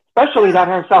 Especially down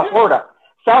here in South Florida.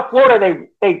 South Florida,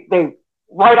 they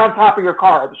right on top of your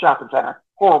car at the shopping center.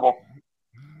 Horrible.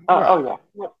 Oh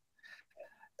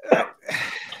yeah.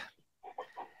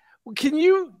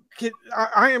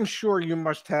 I am sure you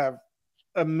must have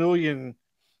a million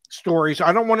stories.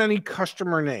 I don't want any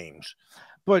customer names,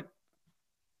 but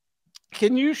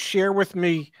can you share with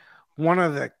me one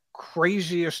of the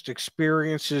craziest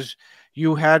experiences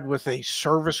you had with a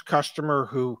service customer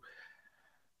who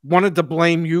wanted to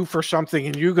blame you for something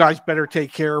and you guys better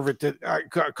take care of it?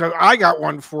 Because I got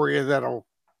one for you that'll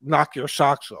knock your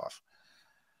socks off.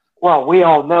 Well, we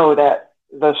all know that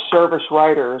the service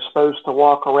writer is supposed to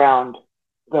walk around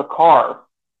the car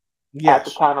at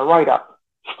the time of write-up.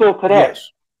 Still today.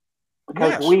 Yes.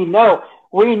 Because we know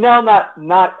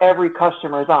not every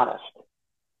customer is honest.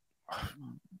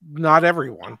 Not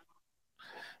everyone.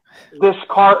 This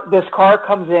car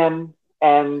comes in,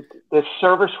 and this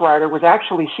service writer was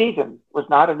actually seasoned, was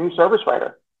not a new service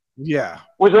writer. Yeah.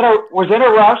 Was in a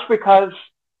rush because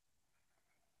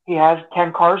he has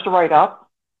 10 cars to write up.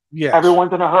 Yes.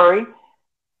 Everyone's in a hurry.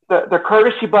 The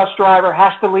courtesy bus driver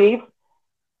has to leave.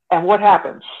 And what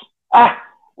happens?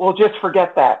 We'll just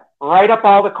forget that. Write up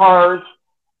all the cars,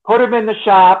 put them in the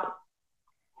shop.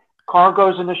 Car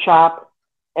goes in the shop,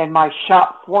 and my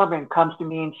shop foreman comes to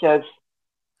me and says,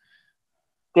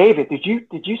 David, did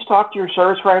you talk to your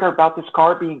service writer about this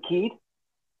car being keyed?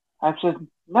 I said,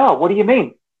 no, what do you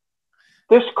mean?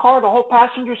 This car, the whole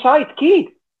passenger side's keyed.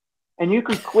 And you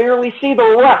can clearly see the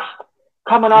rust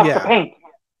coming off the paint.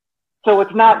 So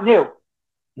it's not new.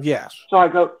 Yes. So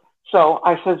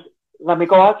I says, let me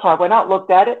go outside. I went out, looked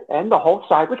at it, and the whole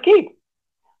side was keyed.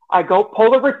 I go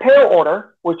pull the repair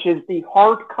order, which is the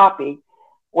hard copy,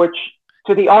 which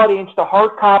to the audience, the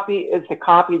hard copy is the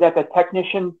copy that the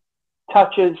technician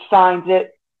touches, signs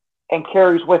it, and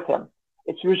carries with him.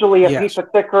 It's usually a piece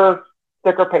of thicker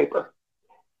paper.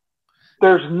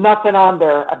 There's nothing on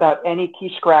there about any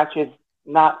key scratches,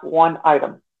 not one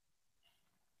item.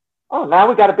 Oh, now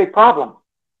we got a big problem.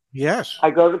 Yes. I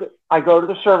go to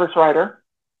the service writer.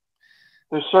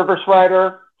 The service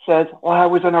writer says, well, I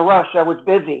was in a rush. I was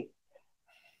busy.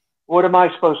 What am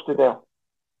I supposed to do?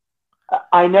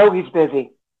 I know he's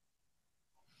busy.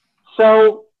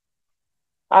 So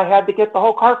I had to get the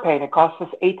whole car painted. It cost us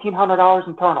 $1,800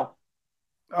 internal.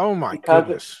 Oh, my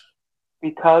goodness.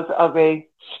 Because of a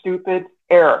stupid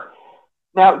error.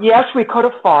 Now, yes, we could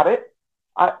have fought it.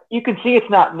 You can see it's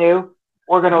not new.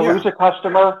 We're going to lose a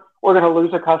customer. We're going to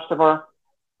lose a customer.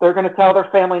 They're going to tell their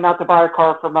family not to buy a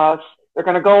car from us. They're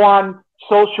going to go on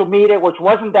social media, which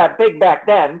wasn't that big back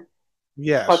then.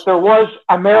 Yes. But there was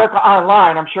America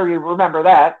Online. I'm sure you remember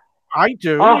that. I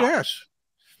do, yes.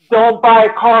 Don't buy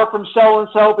a car from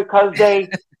so-and-so because they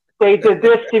did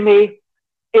this to me.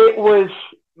 It was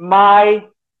my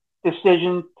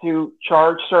decision to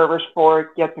charge service for it,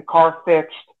 get the car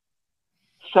fixed,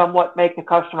 somewhat make the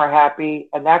customer happy.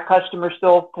 And that customer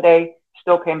still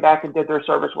came back and did their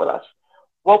service with us.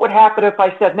 What would happen if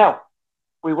I said no?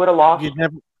 We would have lost. You'd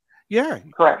never,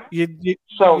 correct. You'd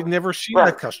never see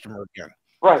that customer again.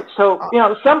 Right. So,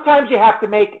 sometimes you have to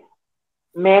make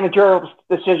managerial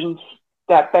decisions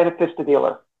that benefits the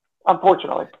dealer,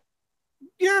 unfortunately.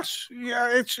 Yes.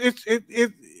 Yeah.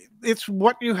 It's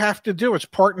what you have to do. It's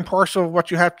part and parcel of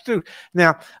what you have to do.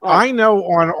 Now, I know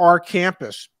on our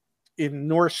campus in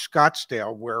North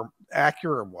Scottsdale, where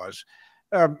Acura was,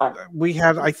 we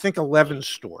had, I think, 11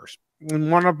 stores,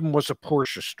 and one of them was a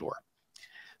Porsche store.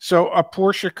 So a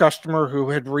Porsche customer who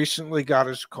had recently got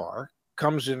his car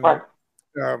comes in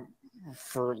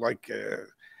for like a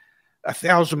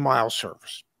 1,000-mile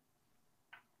service,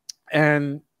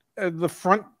 and the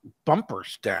front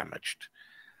bumper's damaged.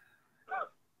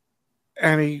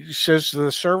 And he says to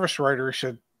the service writer, he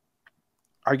said,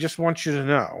 I just want you to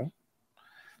know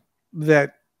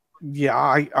that,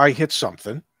 I hit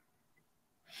something.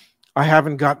 I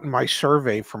haven't gotten my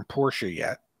survey from Porsche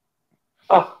yet.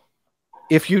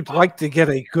 If you'd like to get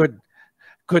a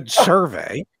good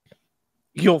survey,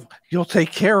 you'll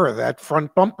take care of that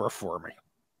front bumper for me.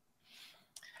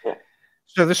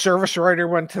 So the service writer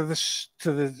went to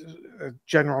the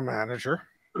general manager.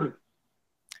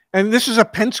 And this is a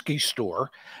Penske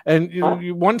store. And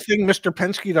one thing Mr.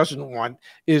 Penske doesn't want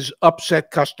is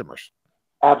upset customers.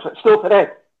 Absolutely.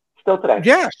 Still today.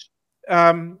 Yes.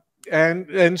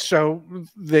 And so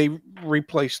they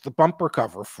replaced the bumper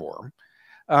cover for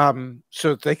him so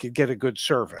that they could get a good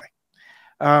survey.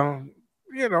 And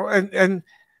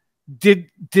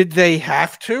did they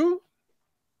have to?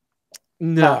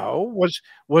 No.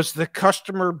 Was the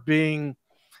customer being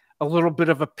a little bit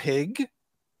of a pig?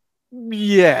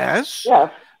 Yes.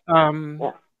 Yes.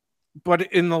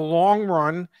 But in the long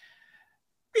run,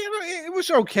 it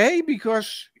was okay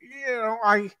because,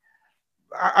 I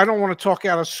don't want to talk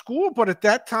out of school, but at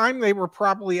that time they were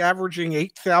probably averaging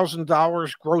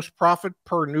 $8,000 gross profit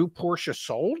per new Porsche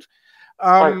sold.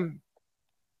 Right.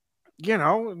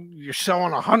 You're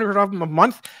selling 100 of them a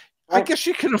month. Right. I guess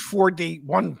you can afford the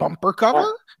one bumper cover.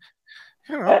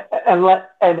 Right.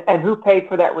 And who paid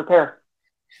for that repair?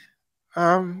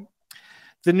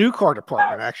 The new car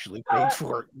department actually paid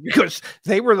for it because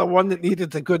they were the one that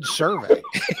needed the good survey.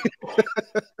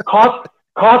 Cost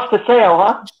to sale,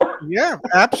 huh? Yeah,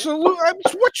 absolutely.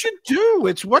 It's what you do.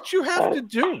 It's what you have to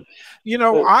do.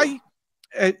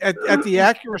 At the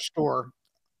Acura store,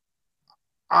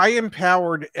 I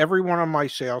empowered every one of my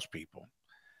salespeople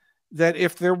that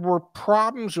if there were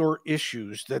problems or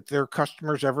issues that their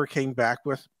customers ever came back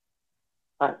with,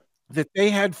 that they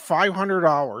had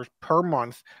 $500 per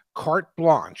month carte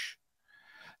blanche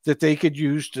that they could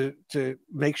use to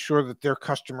make sure that their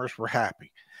customers were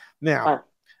happy. Now,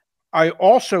 I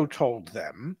also told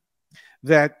them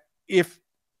that if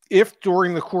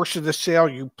during the course of the sale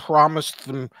you promised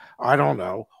them, I don't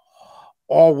know,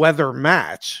 all-weather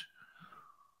mats,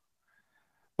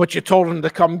 but you told them to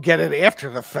come get it after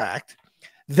the fact,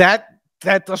 that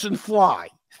doesn't fly.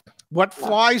 What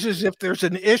flies is if there's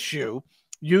an issue,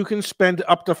 you can spend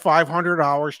up to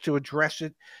 $500 to address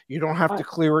it. You don't have to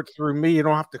clear it through me. You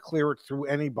don't have to clear it through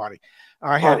anybody.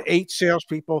 I had 8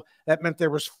 salespeople. That meant there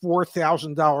was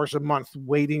 $4,000 a month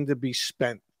waiting to be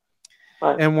spent.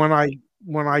 And when I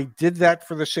did that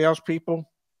for the salespeople,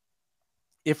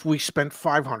 if we spent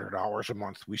 $500 a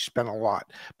month, we spent a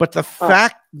lot. But the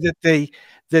fact that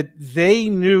they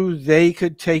knew they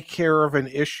could take care of an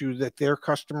issue that their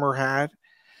customer had,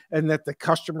 and that the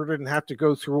customer didn't have to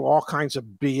go through all kinds of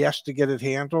BS to get it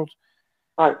handled.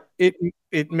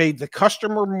 It made the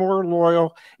customer more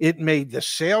loyal. It made the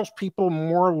salespeople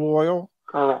more loyal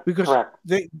because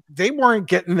they weren't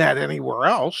getting that anywhere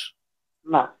else.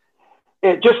 No,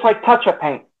 just like touch-up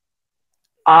paint.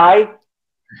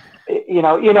 You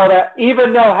know that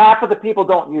even though half of the people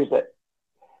don't use it.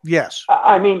 Yes.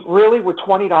 I mean, really, with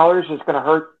 $20 is going to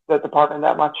hurt the department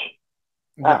that much.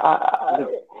 No.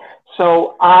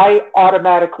 So I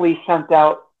automatically sent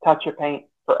out touch-up paint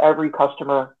for every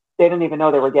customer. They didn't even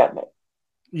know they were getting it.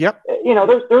 Yep.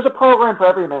 There's a program for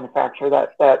every manufacturer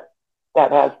that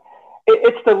has.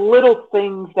 It's the little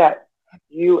things that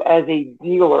you as a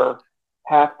dealer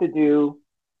have to do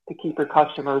to keep your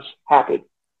customers happy.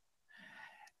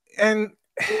 And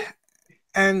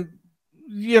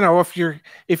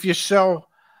if you sell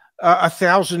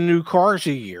 1,000 new cars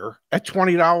a year at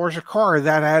 $20 a car,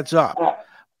 that adds up.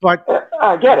 But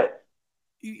I get it.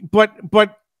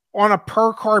 But on a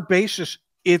per car basis,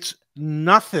 it's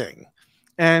nothing.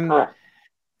 And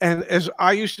as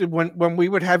I used to, when we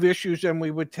would have issues and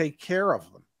we would take care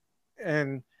of them,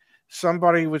 and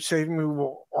somebody would say to me,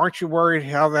 "Well, aren't you worried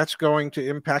how that's going to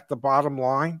impact the bottom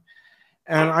line?"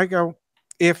 And I go,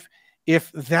 if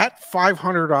that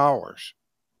 $500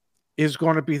 is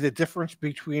going to be the difference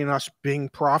between us being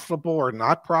profitable or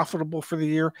not profitable for the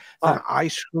year, then I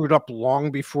screwed up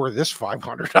long before this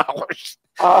 $500.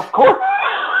 Of course.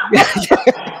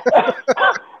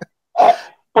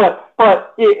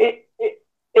 But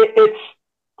it's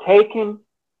taking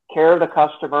care of the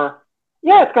customer.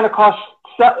 Yeah, it's going to cost.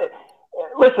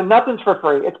 Listen, nothing's for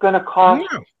free. It's going to cost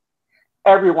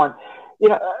everyone.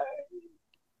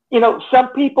 Some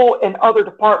people in other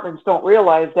departments don't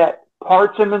realize that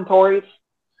parts inventories,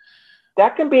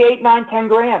 that can be 8, 9, 10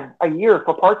 grand a year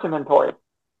for parts inventory.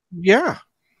 Yeah.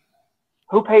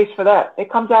 Who pays for that?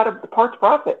 It comes out of the parts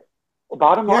profit, the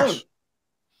bottom line.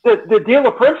 The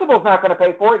dealer principal is not going to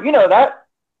pay for it. You know that.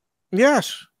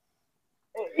 Yes.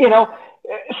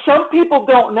 Some people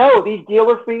don't know these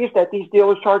dealer fees that these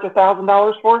dealers charge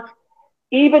 $1,000 for.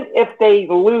 Even if they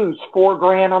lose $4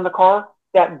 grand on the car,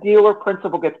 that dealer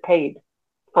principal gets paid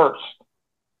first.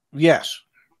 Yes,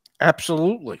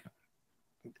 absolutely.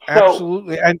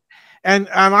 Absolutely. And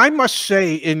I must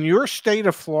say, in your state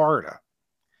of Florida,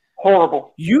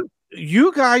 horrible.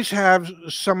 You guys have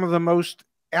some of the most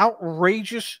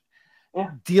outrageous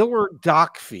dealer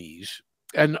dock fees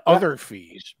and other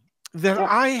fees that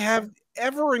I have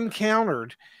ever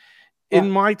encountered in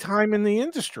my time in the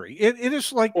industry. It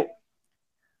is like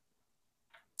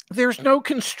there's no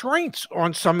constraints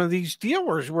on some of these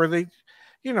dealers where they,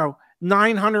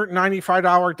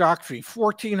 $995 dock fee,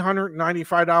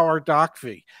 $1,495 dock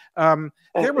fee.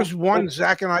 There was one,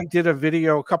 Zach and I did a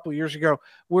video a couple of years ago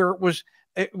where it was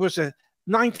a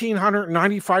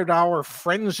 $1,995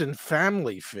 friends and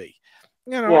family fee.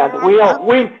 We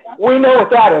know what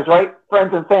that is, right?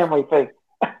 Friends and family fee.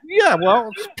 Yeah, well,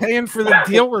 it's paying for the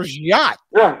dealer's yacht.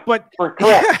 Yeah, But correct.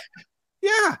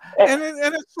 yeah, and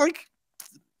it's like,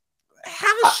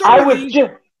 how does I some of was these?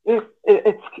 just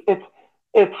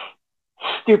it's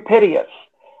stupidous.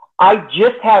 I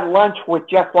just had lunch with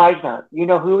Jeff Weisner. You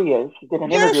know who he is. He did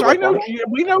an Yes, interview I with know. him.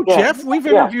 We know Yeah. Jeff. We've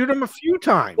interviewed him a few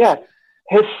times. Yeah.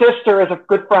 His sister is a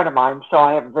good friend of mine, so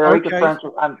I have very good friends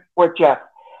with Jeff.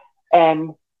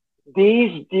 And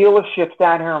these dealerships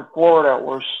down here in Florida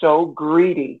were so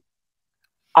greedy.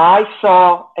 I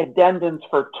saw addendums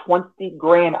for 20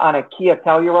 grand on a Kia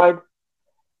Telluride.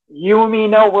 You and me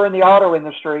know we're in the auto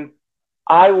industry.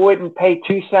 I wouldn't pay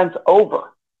 2 cents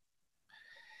over.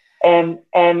 And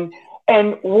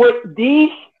what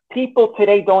these people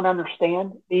today don't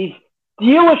understand, these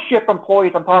dealership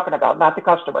employees I'm talking about, not the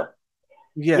customer.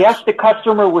 Yes, the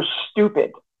customer was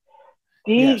stupid.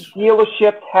 These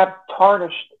dealerships have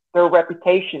tarnished their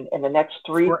reputation in the next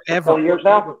 3 to 4 years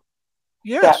now.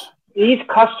 Yes. That these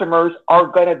customers are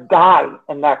going to die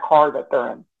in that car that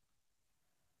they're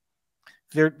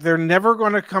in. They're never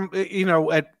going to come, you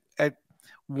know, at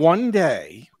one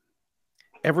day,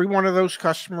 every one of those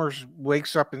customers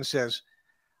wakes up and says,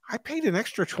 I paid an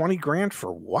extra 20 grand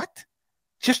for what?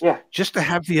 Just to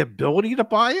have the ability to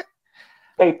buy it?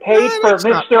 They paid for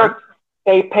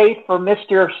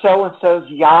Mr.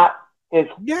 So-and-so's yacht, his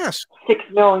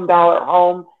 $6 million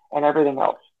home, and everything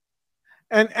else.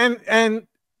 And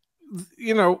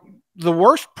you know, the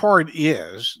worst part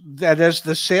is that as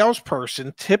the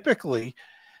salesperson, typically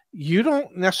you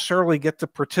don't necessarily get to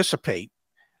participate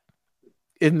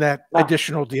in that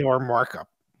additional dealer markup.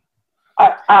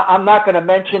 I'm not going to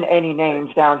mention any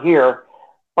names down here,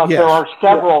 but there are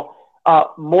several.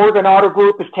 Morgan Auto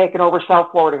Group is taking over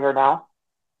South Florida here now.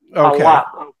 Okay. A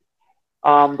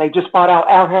lot. They just bought out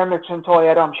Al Hendrickson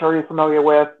Toyota. I'm sure you're familiar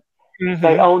with. Mm-hmm.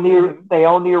 They own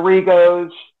the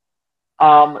Arrigos.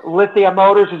 Lithium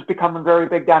Motors is becoming very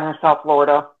big down here in South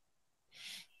Florida.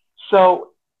 So,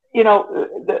 you know,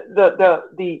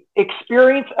 the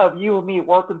experience of you and me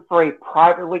working for a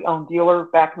privately owned dealer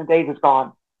back in the days is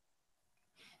gone.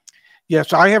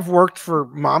 Yes, I have worked for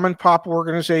mom and pop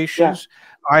organizations. Yeah.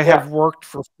 I have worked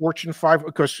for Fortune 5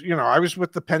 because, you know, I was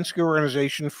with the Penske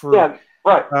organization for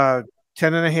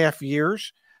 10.5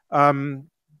 years.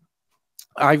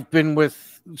 I've been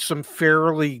with some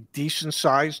fairly decent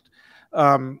sized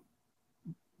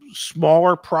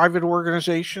smaller private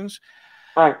organizations.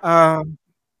 Right.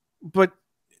 But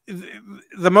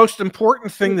the most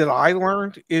important thing that I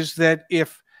learned is that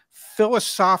if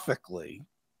philosophically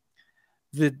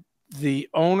the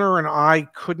owner and I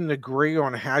couldn't agree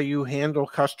on how you handle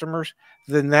customers,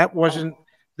 then that wasn't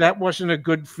a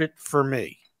good fit for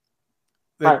me.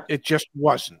 It just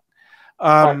wasn't.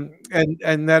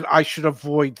 And that I should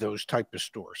avoid those type of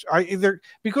stores.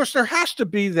 Because there has to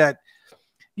be that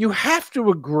you have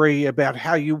to agree about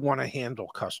how you want to handle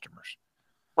customers.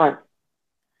 Right.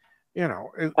 You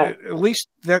know, at least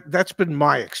that's been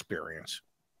my experience.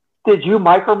 Did you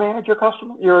micromanage your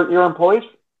customer, your employees?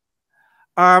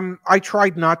 I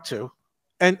tried not to.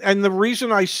 And the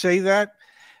reason I say that,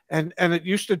 and it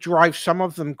used to drive some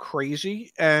of them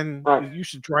crazy, and it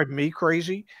used to drive me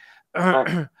crazy.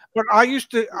 But I used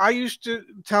to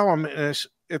tell them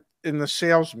in the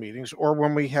sales meetings or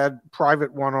when we had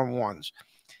private one-on-ones,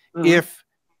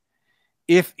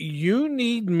 if you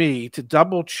need me to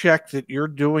double check that you're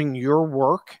doing your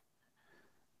work,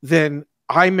 then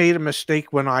I made a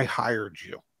mistake when I hired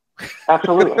you.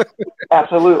 Absolutely.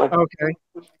 Absolutely. Okay.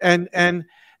 And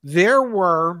there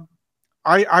were,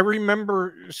 I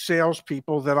remember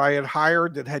salespeople that I had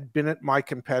hired that had been at my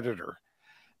competitor.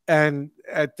 And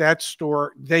at that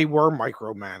store, they were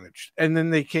micromanaged. And then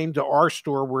they came to our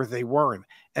store where they weren't,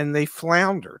 and they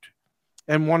floundered.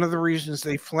 And one of the reasons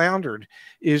they floundered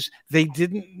is they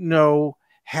didn't know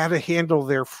how to handle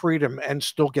their freedom and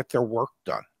still get their work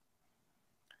done.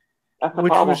 That's the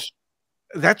problem.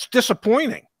 That's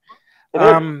disappointing.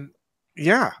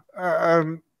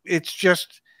 It's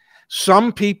just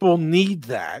some people need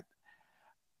that.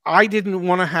 I didn't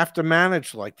want to have to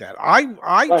manage like that.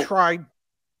 I tried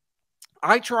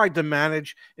to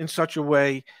manage in such a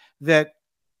way that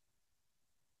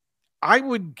I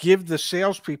would give the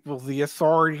salespeople the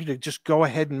authority to just go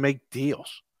ahead and make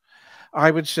deals. I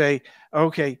would say,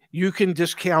 okay, you can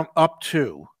discount up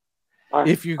to.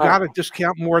 If you got to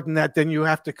discount more than that, then you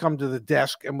have to come to the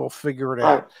desk and we'll figure it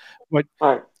out. But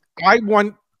I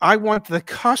want the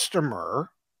customer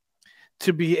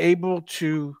to be able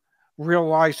to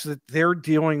realize that they're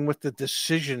dealing with the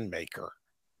decision maker.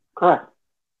 Correct.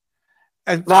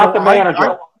 And not the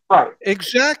manager.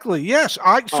 Exactly. Yes.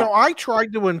 So I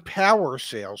tried to empower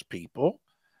salespeople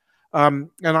And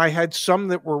I had some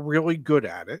that were really good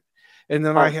at it. And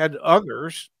then I had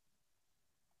others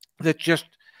that just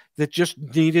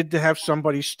needed to have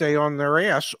somebody stay on their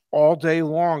ass all day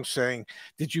long saying,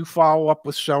 did you follow up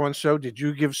with so-and-so? Did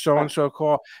you give so-and-so a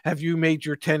call? Have you made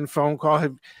your 10 phone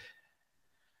call?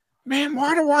 Man,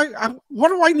 what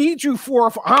do I need you for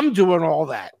if I'm doing all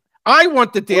that? I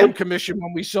want the damn commission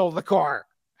when we sell the car.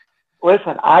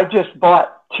 Listen, I just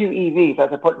bought 2 EVs,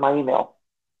 as I put in my email.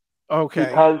 Okay.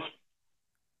 Because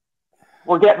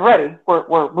we're getting ready.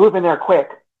 We're moving there quick.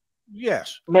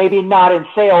 Yes. Maybe not in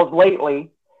sales lately.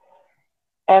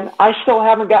 And I still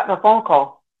haven't gotten a phone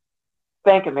call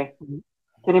thanking me.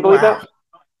 Can you believe that?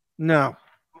 No.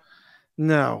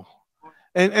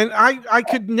 And I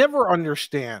could never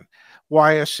understand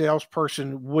why a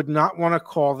salesperson would not want to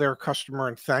call their customer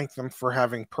and thank them for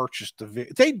having purchased the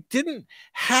vehicle. They didn't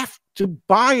have to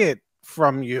buy it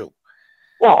from you.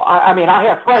 Well, I mean, I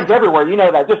have friends everywhere. You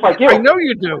know that, just like you. I know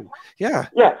you do. Yeah.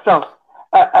 Yeah. So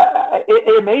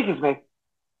it amazes me.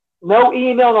 No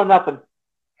email, no nothing.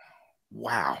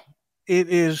 Wow.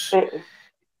 It's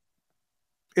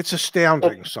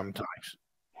astounding sometimes.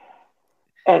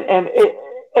 And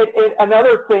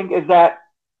another thing is that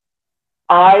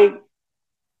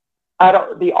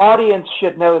the audience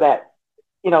should know that,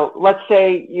 you know, let's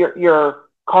say your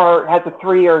car has a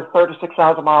 3-year,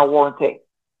 36,000 mile warranty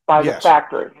by the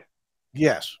factory.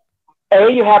 Yes. A,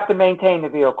 you have to maintain the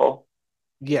vehicle.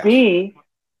 Yes. B,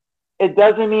 it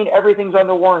doesn't mean everything's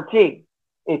under warranty.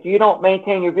 If you don't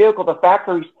maintain your vehicle,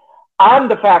 I'm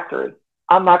the factory.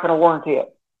 I'm not going to warranty it.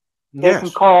 They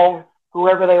can call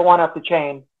whoever they want up the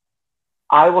chain.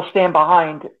 I will stand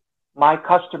behind my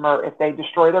customer if they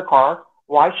destroy their car.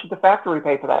 Why should the factory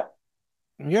pay for that?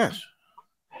 Yes.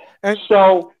 And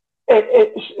so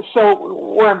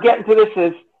where I'm getting to this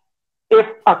is, if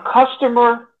a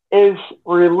customer is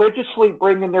religiously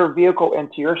bringing their vehicle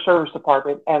into your service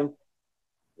department and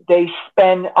they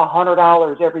spend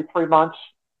 $100 every 3 months,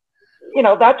 you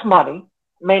know, that's money.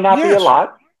 May not be a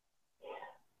lot.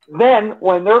 Then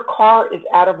when their car is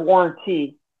out of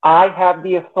warranty, I have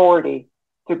the authority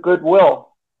to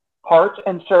goodwill parts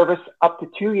and service up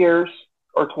to 2 years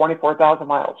or 24,000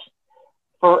 miles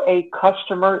for a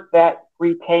customer that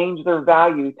retains their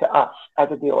value to us as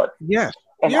a dealer. Yes.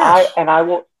 And I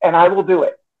will do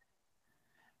it.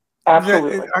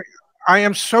 Absolutely. I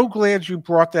am so glad you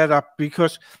brought that up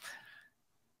because,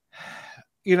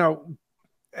 you know,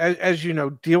 as you know,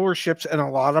 dealerships, and a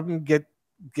lot of them get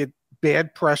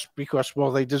bad press because,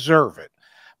 well, they deserve it.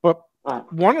 But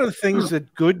one of the things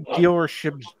that good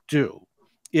dealerships do,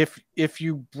 if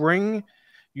you bring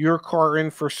your car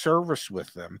in for service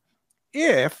with them,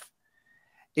 if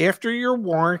after your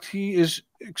warranty is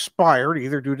expired,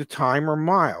 either due to time or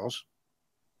miles,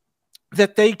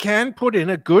 that they can put in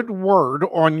a good word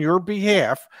on your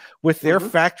behalf with their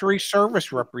factory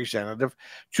service representative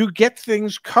to get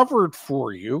things covered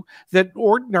for you that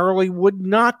ordinarily would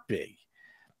not be.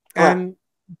 And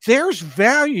there's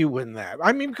value in that.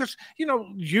 I mean, because, you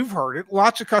know, you've heard it.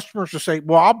 Lots of customers will say,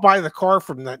 well, I'll buy the car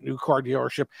from that new car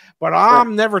dealership, but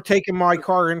I'm never taking my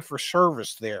car in for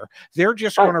service there. They're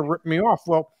just going to rip me off.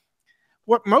 Well,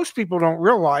 what most people don't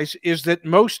realize is that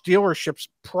most dealerships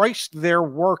price their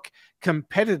work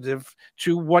competitive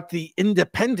to what the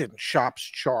independent shops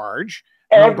charge.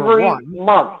 Every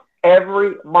month.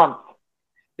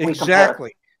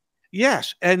 Exactly.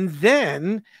 Yes. And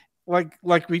then,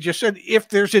 like we just said, if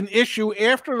there's an issue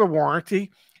after the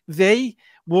warranty, they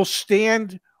will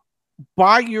stand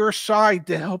by your side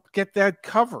to help get that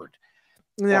covered.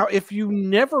 Now, if you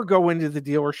never go into the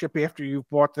dealership after you've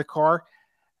bought the car,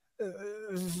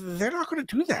 they're not going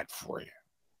to do that for you.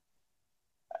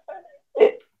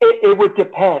 It would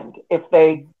depend. If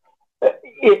they,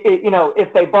 you know,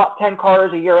 if they bought 10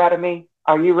 cars a year out of me,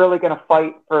 are you really going to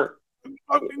fight for?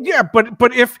 Yeah,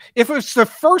 but if it's the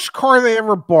first car they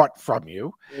ever bought from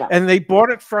you, and they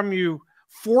bought it from you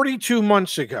 42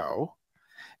 months ago,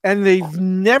 and they've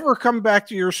never come back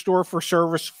to your store for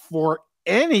service for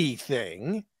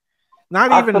anything,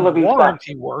 not even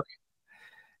warranty work.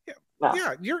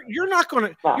 Yeah, you're not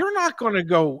gonna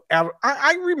go out.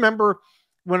 I remember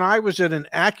when I was at an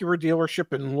Acura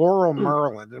dealership in Laurel,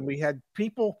 Maryland, and we had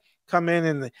people come in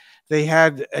and they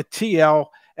had a TL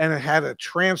and it had a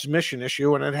transmission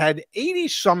issue and it had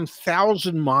 80-some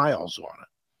thousand miles on it.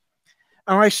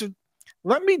 And I said,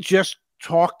 let me just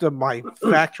talk to my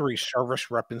factory service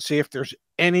rep and see if there's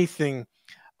anything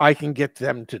I can get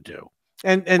them to do.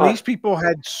 And these people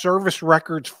had service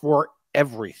records for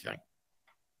everything.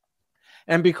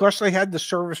 And because they had the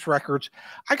service records,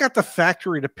 I got the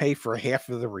factory to pay for half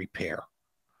of the repair.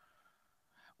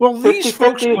 Well, these 50,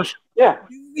 folks 50, were, yeah.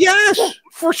 yes, Yeah.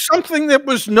 for something that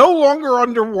was no longer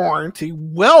under warranty,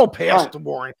 well past Right. the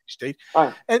warranty stage.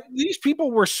 Right. And these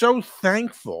people were so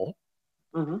thankful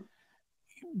Mm-hmm.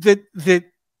 that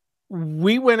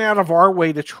we went out of our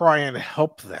way to try and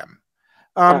help them.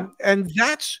 Right. And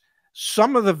that's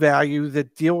some of the value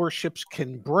that dealerships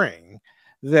can bring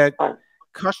that Right.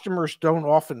 customers don't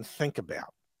often think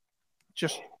about.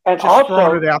 Just And just throwing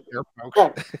also, it out there, folks.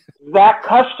 right, that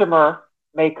customer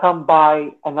may come buy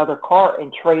another car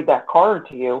and trade that car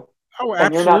into you, Oh,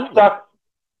 and you're not absolutely. stuck,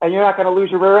 and you're not going to lose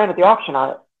your rear end at the auction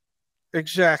on it.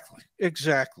 Exactly.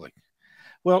 Exactly.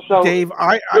 Well, So, Dave,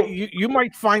 you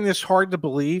might find this hard to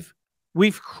believe.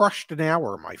 We've crushed an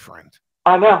hour, my friend.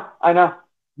 I know. I know.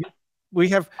 We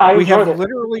have I enjoyed it.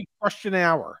 literally crushed an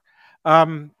hour.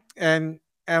 And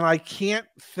I can't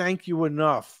thank you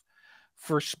enough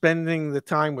for spending the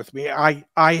time with me.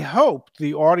 I hope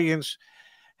the audience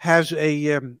has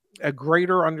a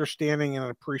greater understanding and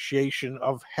appreciation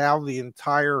of how the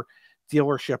entire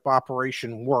dealership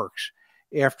operation works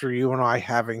after you and I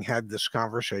having had this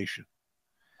conversation.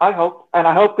 I hope, and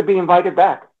I hope to be invited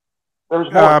back.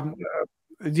 There's more.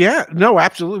 Yeah, no,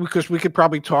 absolutely, because we could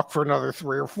probably talk for another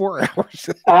 3 or 4 hours.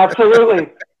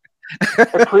 Absolutely.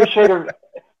 Appreciate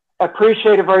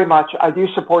it very much. I do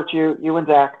support you and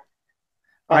Zach.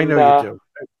 And, I know you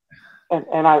do.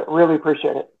 And I really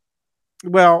appreciate it.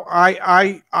 Well,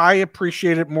 I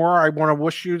appreciate it more. I want to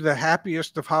wish you the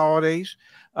happiest of holidays.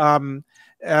 And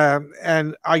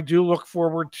I do look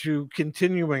forward to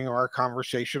continuing our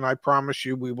conversation. I promise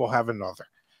you we will have another.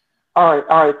 All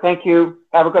right. Thank you.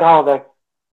 Have a good holiday.